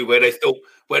a few where they thought,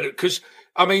 because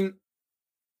I mean,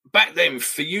 back then,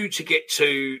 for you to get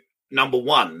to number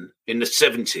one in the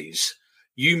 70s,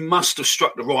 you must have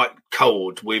struck the right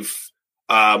chord with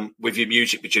your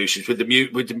music producers, with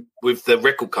the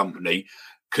record company,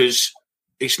 because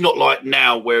it's not like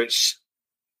now where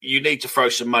you need to throw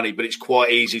some money, but it's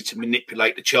quite easy to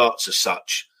manipulate the charts as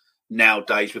such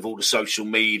nowadays with all the social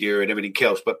media and everything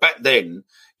else. But back then,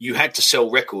 you had to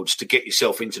sell records to get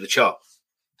yourself into the chart.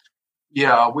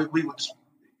 Yeah, we would.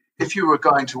 If you were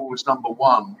going towards number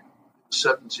one in the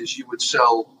 70s, you would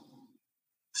sell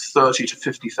 30 to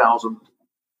 50,000,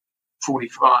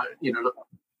 45,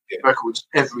 records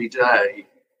every day.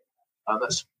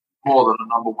 That's more than a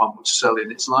number one would sell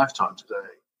in its lifetime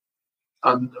today.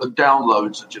 And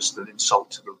downloads are just an insult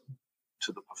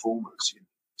to the performers.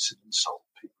 It's an insult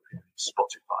to people.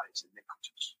 Spotify is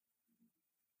iniquitous.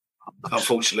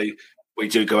 Unfortunately, we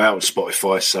do go out on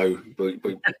Spotify, so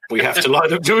we have to like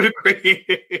them to a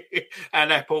degree,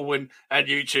 and Apple and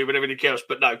YouTube and everything else.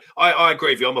 But no, I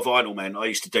agree with you. I'm a vinyl man. I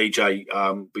used to DJ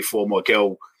before my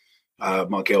girl.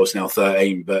 My girl's now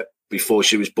 13, but before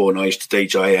she was born, I used to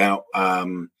DJ out.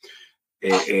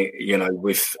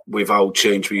 With old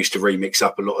tunes, we used to remix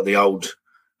up a lot of the old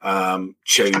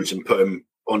tunes and put them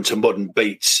onto modern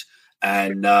beats.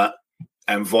 And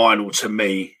vinyl to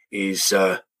me is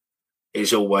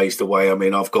always the way. I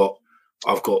mean, I've got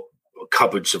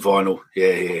cupboards of vinyl.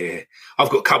 Yeah. I've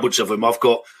got cupboards of them. I've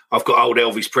got old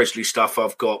Elvis Presley stuff.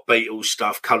 I've got Beatles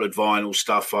stuff, coloured vinyl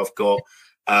stuff. I've got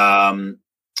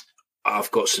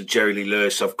some Jerry Lee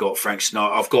Lewis. I've got Frank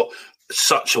Sinatra. I've got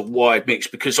such a wide mix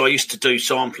because I used to do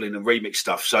sampling and remix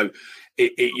stuff. So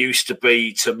it used to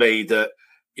be to me that,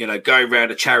 going around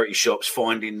the charity shops,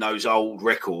 finding those old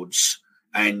records,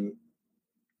 and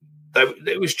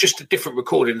it was just a different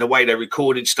recording. The way they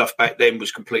recorded stuff back then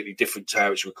was completely different to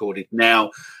how it's recorded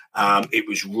now. It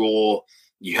was raw.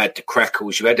 You had the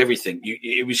crackles. You had everything.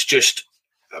 It was just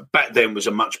back then was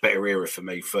a much better era for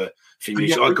me for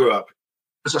music. I grew up.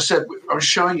 As I said, I was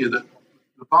showing you the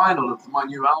vinyl of my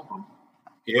new album.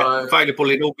 Yeah, available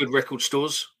in all good record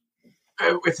stores.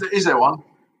 Is there one?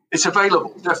 It's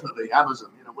available, definitely.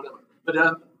 Amazon, whatever. But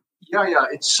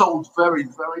it's sold very,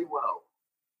 very well.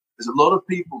 There's a lot of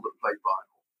people that play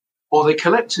vinyl, or they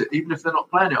collect it, even if they're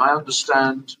not playing it. I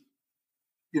understand.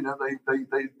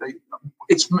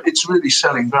 It's really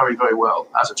selling very, very well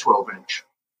as a 12-inch.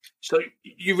 So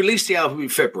you released the album in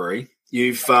February.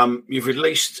 You've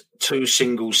released 2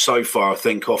 singles so far, I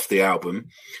think, off the album,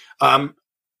 and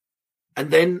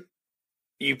then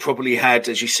you probably had,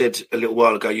 as you said a little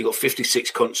while ago, you got 56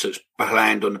 concerts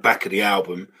planned on the back of the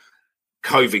album.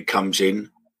 COVID comes in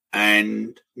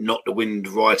and knocked the wind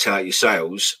right out of your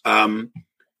sails.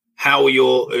 How are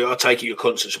I take it your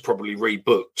concerts are probably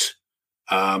rebooked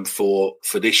for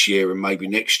this year and maybe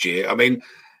next year. I mean,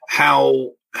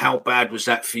 how bad was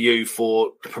that for you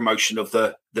for the promotion of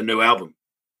the new album?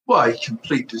 Well, a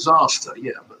complete disaster,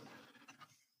 yeah. But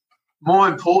more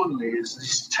importantly is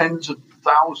these tens of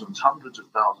thousands, hundreds of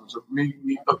thousands of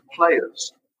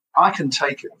players. I can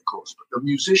take it, of course, but the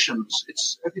musicians,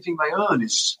 it's everything they earn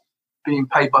is being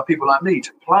paid by people like me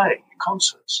to play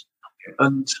concerts.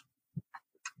 And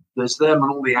there's them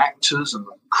and all the actors and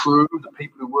the crew, the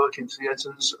people who work in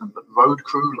theatres, and the road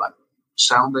crew, like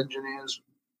sound engineers,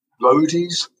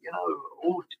 roadies,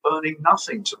 all earning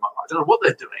nothing to I don't know what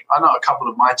they're doing. I know a couple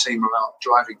of my team are out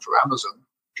driving for Amazon,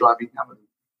 having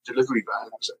delivery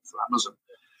vans for Amazon.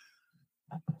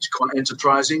 It's quite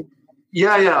enterprising.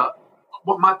 Yeah.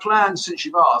 What my plan, since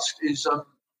you've asked, is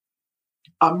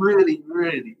I'm really,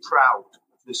 really proud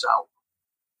of this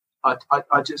album.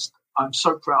 I'm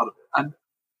so proud of it, and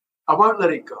I won't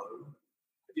let it go.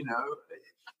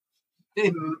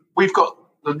 We've got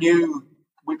the new.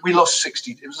 We lost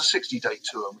 60. It was a 60-day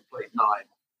tour, and we played 9.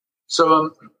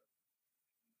 So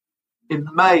in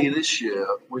May this year,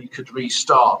 we could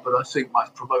restart, but I think my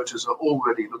promoters are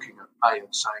already looking at May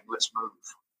and saying, "Let's move."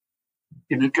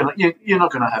 You're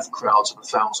not going to have crowds of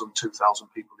 1,000, 2,000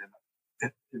 people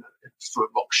for a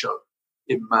rock show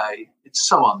in May. It's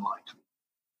so unlikely.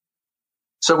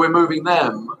 So we're moving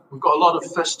them. We've got a lot of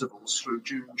festivals through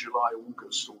June, July,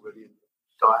 August already in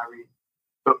the diary.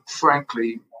 But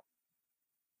frankly,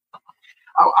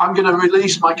 I'm going to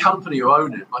release my company who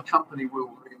own it. My company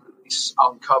will release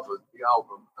Uncovered, the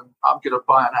album, and I'm going to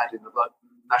buy an ad in the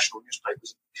national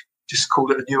newspapers. Just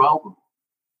call it a new album.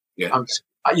 Yeah.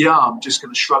 I'm just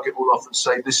going to shrug it all off and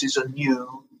say this is a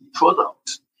new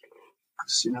product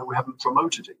because we haven't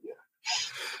promoted it yet.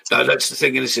 No, that's the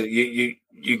thing, isn't it?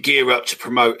 You gear up to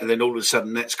promote, and then all of a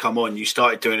sudden that's come on. You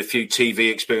started doing a few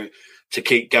TV experience to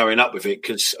keep going up with it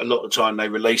because a lot of the time they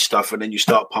release stuff and then you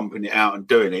start pumping it out and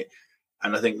doing it.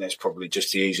 And I think that's probably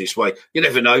just the easiest way. You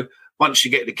never know. Once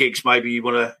you get the gigs, maybe you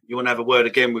want to have a word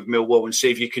again with Millwall and see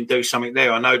if you can do something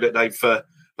there. I know that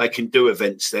they can do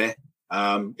events there.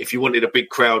 If you wanted a big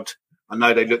crowd, I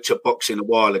know they looked at boxing a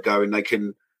while ago, and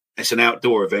it's an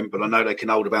outdoor event, but I know they can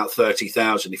hold about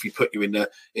 30,000 if you put you in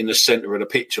the centre of the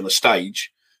pitch on a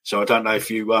stage. So I don't know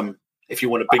if you want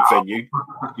a big venue,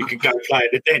 you can go play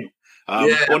at the Den,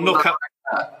 or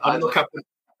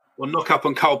knock up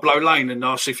on Cold Blow Lane and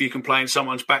ask if you can play in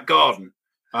someone's back garden.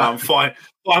 Find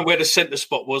where the centre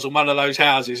spot was on one of those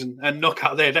houses and knock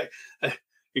up there.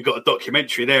 You've got a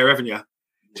documentary there, haven't you?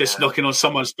 Just knocking on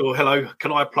someone's door. Hello,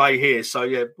 can I play here? So,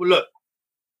 yeah. Well, look,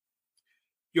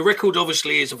 your record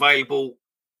obviously is available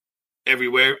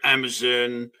everywhere.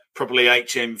 Amazon, probably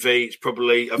HMV. It's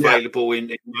probably available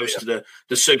in most of the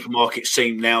supermarkets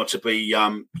seem now to be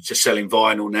to selling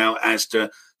vinyl now, as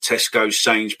the Tesco's,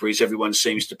 Sainsbury's, everyone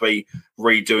seems to be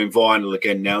redoing vinyl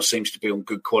again now. Seems to be on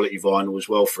good quality vinyl as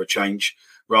well for a change,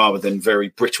 rather than very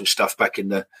brittle stuff back in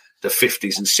the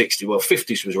 50s and 60s. Well,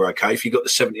 50s was okay. If you got the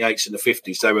 78s and the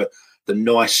 50s, they were the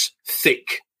nice,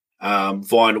 thick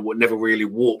vinyl that never really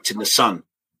walked in the sun.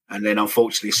 And then,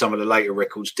 unfortunately, some of the later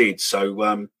records did. So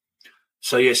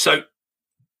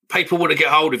people want to get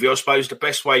hold of you. I suppose the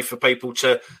best way for people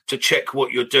to check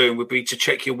what you're doing would be to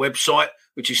check your website,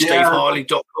 which is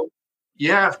steveharley.com.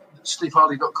 Yeah,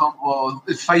 steveharley.com, or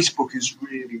Facebook is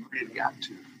really, really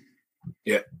active.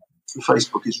 Yeah.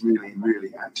 Facebook is really,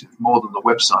 really active, more than the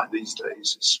website these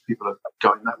days. People are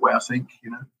going that way, I think,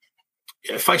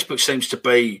 Yeah, Facebook seems to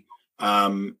be,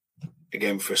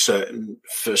 again, for a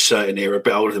certain era, a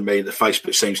bit older than me, the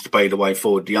Facebook seems to be the way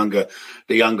forward. The younger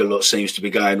lot seems to be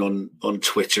going on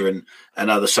Twitter and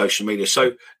other social media.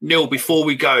 So, Neil, before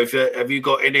we go, have you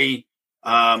got any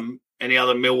other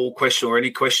Millwall question or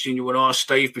any question you want to ask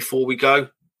Steve before we go?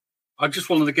 I just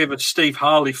wanted to give a Steve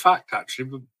Harley fact,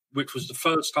 actually, which was the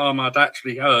first time I'd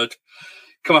actually heard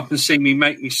Come Up and See Me,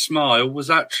 Make Me Smile, was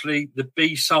actually the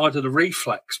B-side of The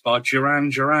Reflex by Duran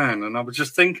Duran. And I was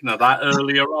just thinking of that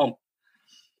earlier on.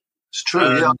 It's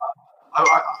true, yeah.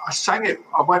 I sang it.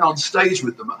 I went on stage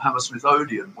with them at Hammersmith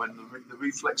Odeon when the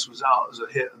Reflex was out as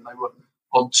a hit and they were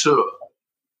on tour.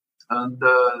 And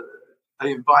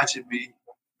they invited me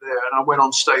there and I went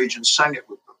on stage and sang it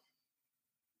with them.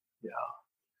 Yeah.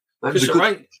 That was a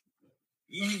good...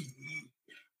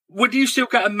 Would you still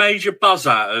get a major buzz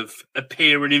out of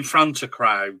appearing in front of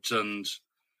crowds and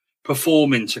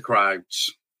performing to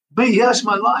crowds? Yeah, it's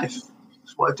my life.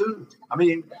 That's what I do. I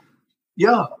mean,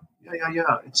 yeah.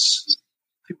 It's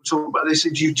people talk about this. Do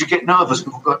you get nervous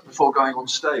before going on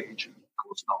stage? Of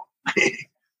course not.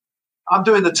 I'm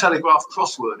doing the Telegraph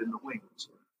crossword in the wings.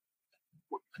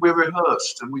 We're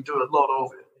rehearsed and we do a lot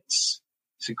of it. It's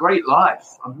a great life.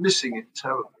 I'm missing it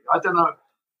terribly. I don't know.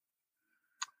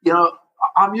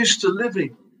 I'm used to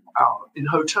living out in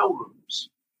hotel rooms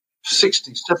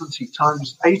 60, 70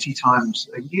 times, 80 times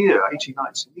a year, 80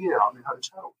 nights a year. I'm in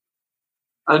hotel.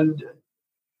 And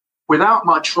without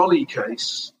my trolley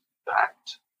case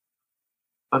packed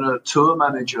and a tour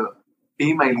manager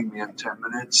emailing me in 10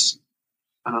 minutes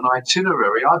and an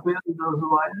itinerary, I barely know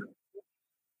who I am.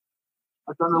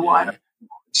 I don't know why.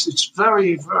 It's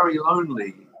very, very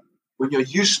lonely when you're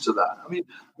used to that. I mean,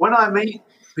 when I meet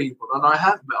people, and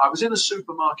I was in a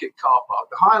supermarket car park.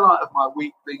 The highlight of my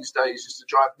week these days is to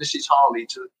drive Mrs. Harley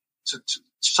to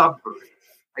Sudbury,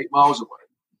 8 miles away,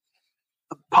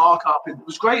 and park up. It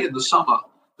was great in the summer.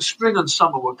 The spring and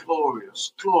summer were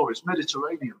glorious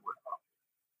Mediterranean weather.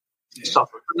 Yeah.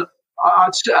 And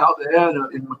I'd sit out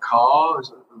there in my car as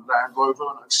a Land Rover,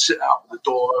 and I'd sit out with the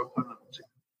door open and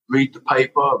read the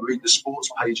paper, read the sports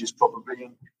pages probably.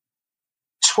 And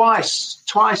twice,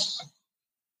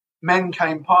 men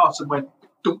came past and went,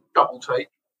 double take.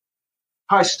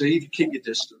 Hi, Steve, you keep your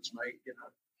distance, mate.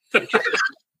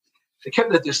 They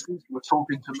kept their distance, they were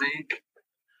talking to me.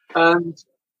 And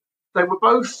they were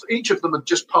both, each of them had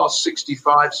just passed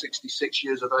 65, 66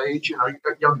 years of age,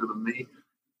 younger than me.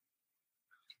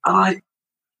 And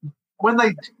when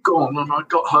they'd gone and I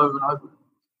got home and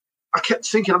I kept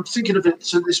thinking, I'm thinking of it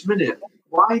to this minute.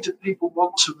 Why do people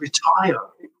want to retire?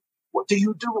 What do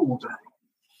you do all day?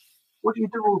 What do you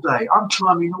do all day? I'm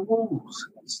climbing the walls.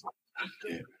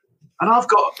 And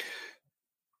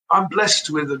I'm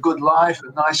blessed with a good life,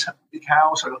 a nice big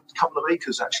house. I've got a couple of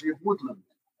acres actually of woodland.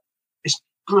 It's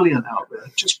brilliant out there,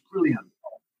 just brilliant.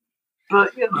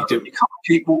 But, you can't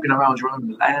keep walking around your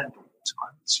own land all the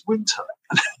time. It's winter.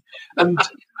 And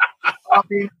I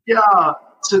mean,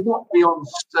 to not be on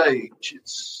stage,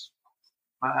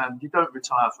 man, you don't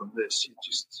retire from this.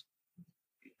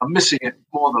 I'm missing it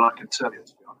more than I can tell you,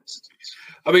 to be honest.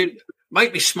 I mean,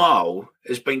 Make Me Smile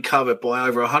has been covered by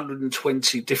over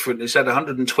 120 different. It's had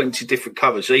 120 different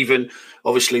covers. Even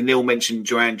obviously Neil mentioned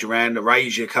Duran Duran,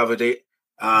 Erasure covered it,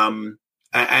 and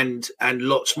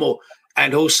lots more.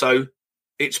 And also,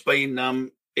 it's been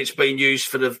used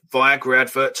for the Viagra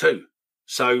advert too.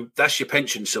 So that's your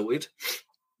pension sorted.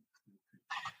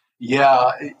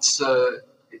 Yeah, it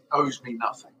owes me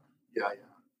nothing. Yeah.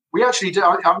 We actually do.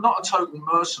 I'm not a total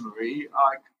mercenary.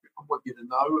 I want you to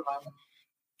know.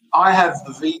 I have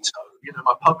the veto.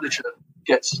 My publisher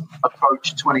gets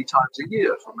approached 20 times a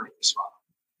year for Make Me Smile.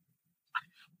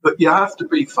 But you have to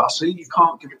be fussy. You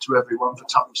can't give it to everyone for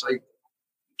tuppence sake.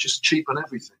 Just cheapen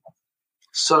everything.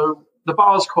 So the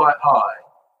bar's quite high,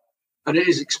 and it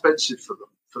is expensive for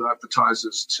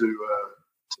advertisers to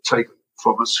take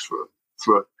from us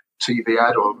for a TV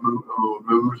ad or a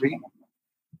movie.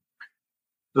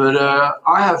 But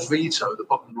I have veto, the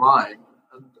bottom line,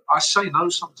 and I say no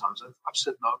sometimes. I've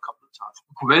said no a couple of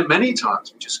times. Many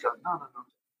times we just go, no.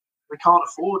 We can't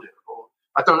afford it. Or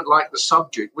I don't like the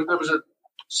subject. There was a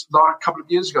couple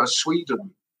of years ago,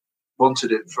 Sweden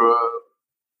wanted it for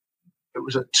it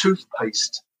was a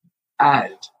toothpaste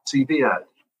ad, TV ad.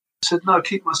 I said, no,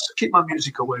 keep my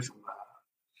music away from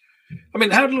that. I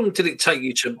mean, how long did it take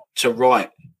you to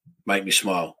write Make Me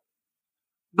Smile?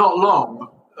 Not long,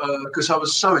 because I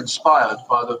was so inspired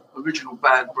by the original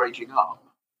band breaking up,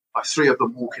 by three of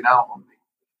them walking out on me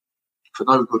for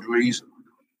no good reason.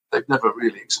 They've never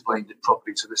really explained it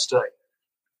properly to this day.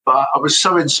 But I was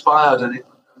so inspired and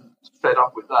fed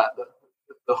up with that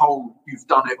the whole, you've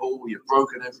done it all, you've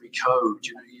broken every code,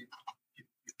 you've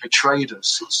betrayed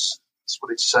us. It's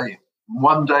what it's saying.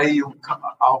 One day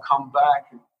I'll come back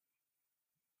and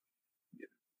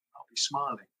I'll be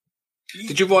smiling.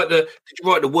 Did you write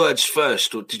the words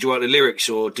first, or did you write the lyrics,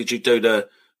 or did you do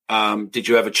did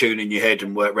you have a tune in your head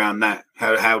and work around that?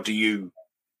 How do you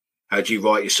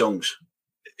write your songs?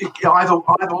 Either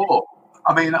or.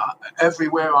 I mean,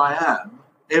 everywhere I am,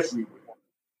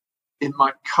 in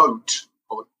my coat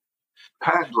or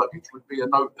hand luggage would be a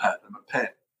notepad and a pen.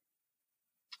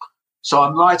 So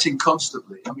I'm writing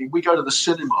constantly. I mean, we go to the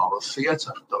cinema or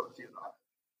theatre, Dorothy and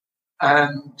I,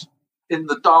 and in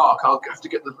the dark, I'll have to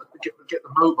get the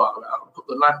mobile out and put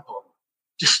the lamp on,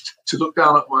 just to look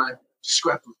down at my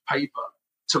scrap of paper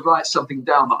to write something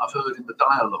down that I've heard in the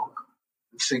dialogue,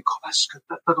 and think, oh, that's good.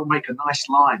 That'll make a nice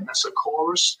line. That's a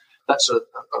chorus. That's a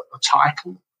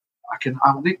title.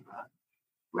 I'll nick that.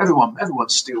 Everyone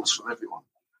steals from everyone.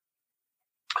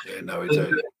 Yeah, no,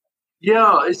 exactly.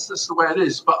 Yeah, it's just the way it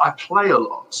is. But I play a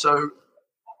lot. So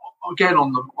again,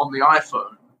 on the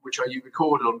iPhone, which I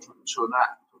record onto an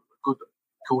app, a good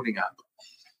recording app,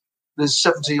 there's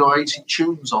 70 or 80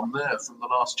 tunes on there from the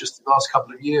last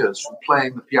couple of years, from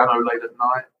playing the piano late at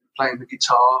night, playing the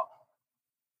guitar.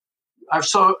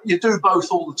 So you do both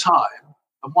all the time,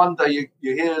 and one day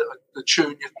you hear the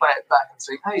tune, you play it back and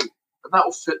think, hey, and that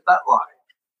will fit that line.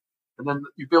 And then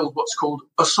you build what's called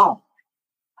a song.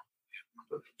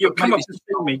 You'll come up and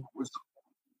see me.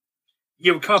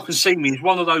 You'll come up and see me. It's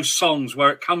one of those songs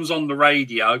where it comes on the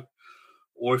radio,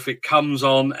 or if it comes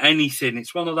on anything,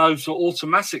 it's one of those that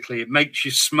automatically it makes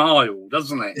you smile,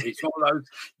 doesn't it? It's one of those.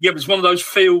 Yeah, it's one of those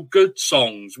feel-good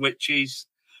songs, which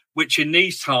in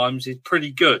these times is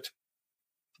pretty good.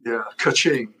 Yeah,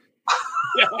 ka-ching.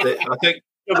 I think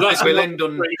we'll end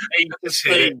on. I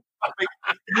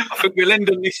think we'll end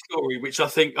on this story, which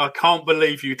I can't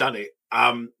believe you've done it.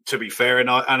 To be fair, and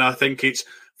I think it's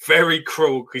very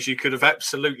cruel, because you could have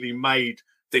absolutely made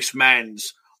this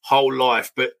man's whole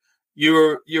life. But you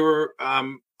were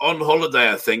on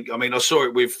holiday, I think. I mean, I saw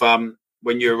it with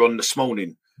when you were on this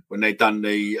morning, when they done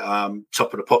the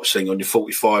Top of the Pops thing on your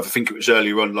 45. I think it was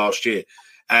earlier on last year,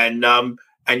 and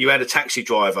you had a taxi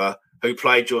driver who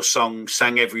played your song,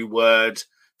 sang every word,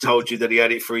 told you that he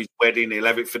had it for his wedding, he'll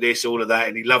have it for this, all of that,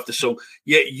 and he loved the song.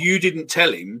 Yet you didn't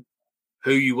tell him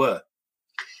who you were.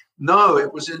 No,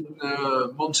 it was in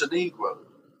Montenegro,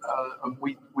 and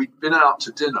we'd been out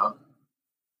to dinner.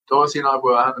 Dorothy and I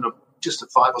were having just a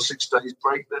 5 or 6 days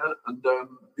break there, and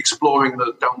exploring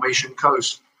the Dalmatian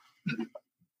coast.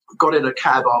 Got in a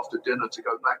cab after dinner to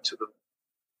go back to the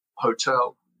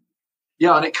hotel.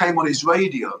 Yeah, and it came on his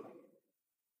radio,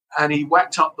 and he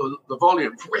whacked up the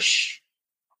volume, whoosh,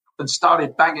 and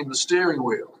started banging the steering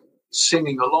wheel,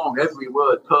 singing along every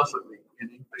word perfectly in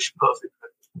English, perfect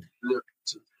lyrics.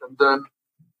 And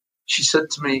she said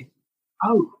to me,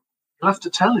 "Oh, you'll have to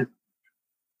tell him."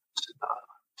 I said, "No."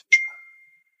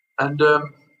 And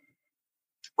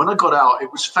when I got out,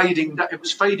 it was fading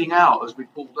out as we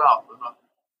pulled up, and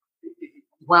it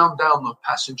wound down the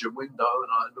passenger window,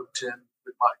 and I looked in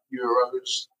with my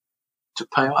euros to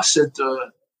pay. I said,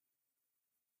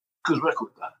 "Good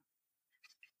record, that."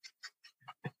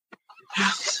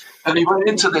 And he went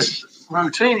into this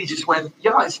routine. He just went,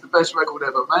 "Yeah, it's the best record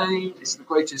ever made. It's the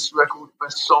greatest record,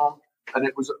 best song." And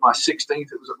it was at my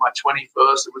 16th. It was at my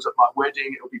 21st. It was at my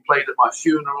wedding. It will be played at my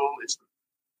funeral.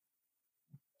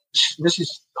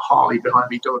 Mrs. Harley behind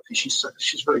me, Dorothy,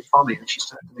 she's very funny, and she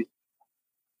said to me,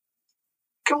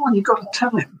 "Go on, you've got to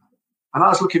tell him." And I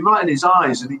was looking right in his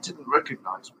eyes, and he didn't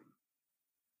recognize me.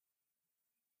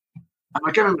 And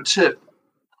I gave him a tip.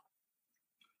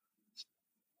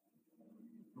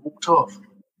 He walked off.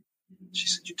 She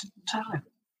said, "You didn't tell him.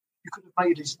 You could have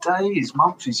made his day, his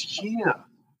month, his year."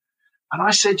 And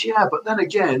I said, "Yeah, but then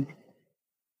again,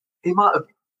 he might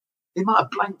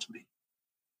have blanked me.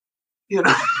 You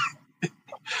know,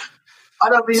 I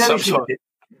don't mean anything."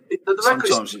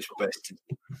 Sometimes it's best.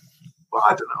 Well,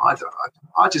 I don't know.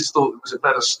 I just thought it was a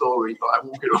better story by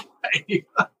walking away.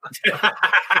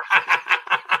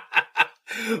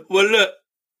 Well, look,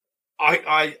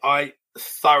 I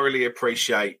thoroughly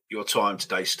appreciate your time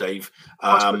today, Steve.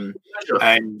 And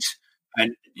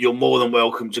you're more than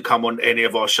welcome to come on any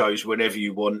of our shows whenever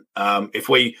you want. If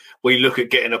we look at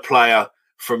getting a player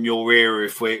from your era,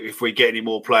 if we get any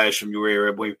more players from your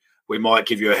era, we might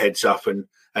give you a heads up and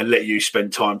let you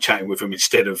spend time chatting with them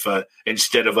instead of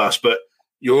us. But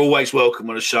you're always welcome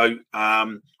on the show.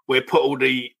 We'll put all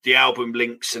the album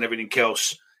links and everything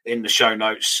else in the show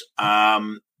notes.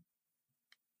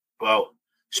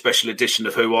 Special edition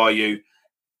of Who Are You?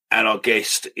 And our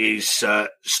guest is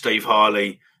Steve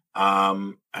Harley,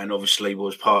 and obviously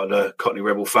was part of the Cockney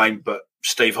Rebel fame. But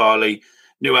Steve Harley,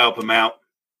 new album out,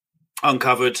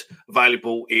 Uncovered,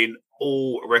 available in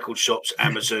all record shops,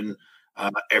 Amazon,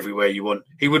 everywhere you want.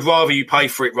 He would rather you pay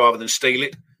for it rather than steal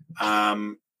it.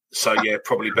 So yeah,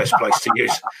 probably best place to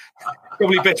use.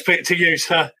 Probably best pick to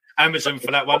use Amazon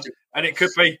for that one. And it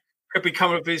could be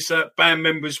coming of his band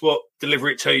members what deliver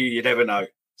it to you. You never know.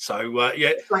 So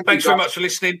yeah, thanks very much for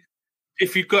listening.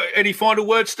 If you've got any final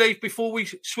words, Steve, before we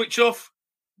switch off.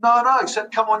 No,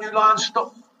 except come on, you Lions,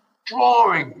 stop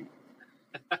drawing.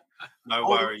 No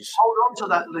worries. Hold on to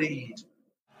that lead.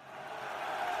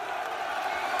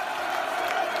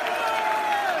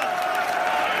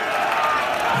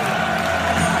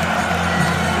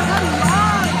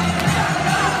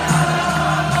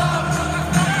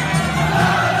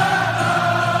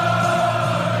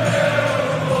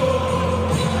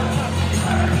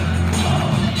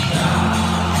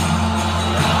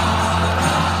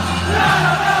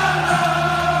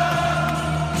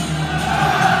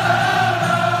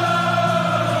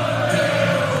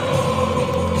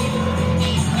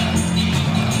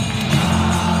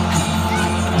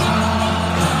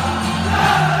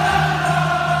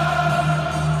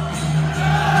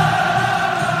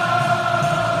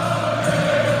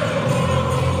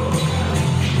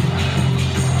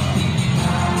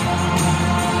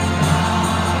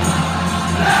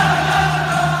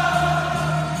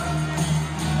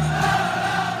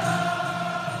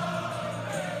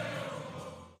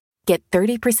 Get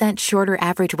 30% shorter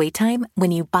average wait time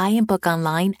when you buy and book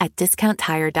online at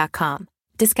DiscountTire.com.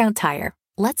 Discount Tire.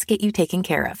 Let's get you taken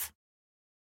care of.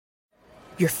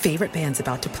 Your favorite band's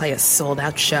about to play a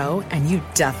sold-out show, and you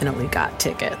definitely got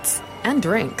tickets. And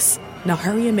drinks. Now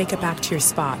hurry and make it back to your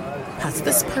spot. Past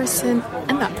this person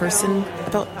and that person.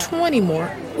 About 20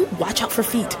 more. Ooh, watch out for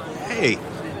feet. Hey.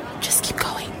 Just keep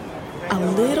going. A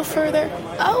little further.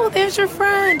 Oh, there's your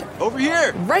friend. Over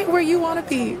here. Right where you want to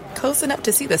be. Close enough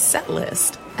to see the set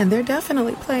list. And they're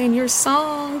definitely playing your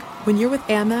song. When you're with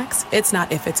Amex, it's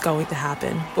not if it's going to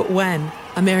happen, but when.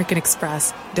 American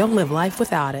Express. Don't live life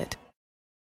without it.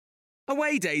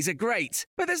 Away days are great,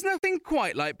 but there's nothing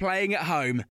quite like playing at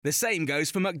home. The same goes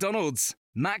for McDonald's.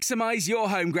 Maximise your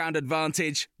home ground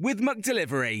advantage with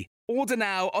McDelivery. Order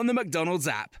now on the McDonald's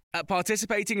app. At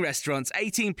participating restaurants,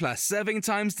 18 plus serving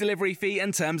times, delivery fee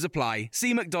and terms apply.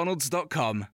 See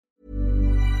mcdonalds.com.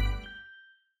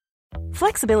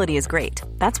 Flexibility is great.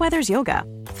 That's why there's yoga.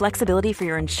 Flexibility for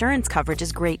your insurance coverage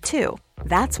is great too.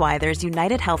 That's why there's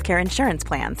United Healthcare Insurance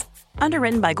Plans.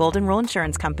 Underwritten by Golden Rule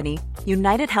Insurance Company,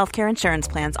 United Healthcare Insurance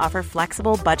Plans offer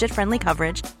flexible, budget-friendly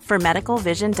coverage for medical,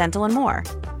 vision, dental, and more.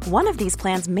 One of these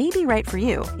plans may be right for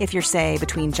you if you're, say,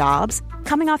 between jobs,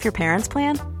 coming off your parents'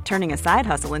 plan, turning a side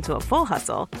hustle into a full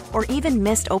hustle, or even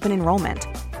missed open enrollment.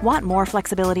 Want more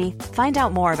flexibility? Find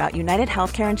out more about United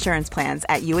Healthcare Insurance Plans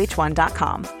at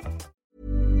uh1.com.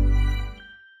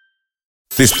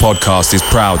 This podcast is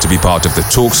proud to be part of the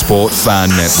TalkSport Fan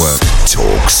Network.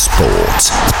 TalkSport.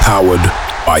 Powered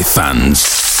by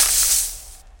fans.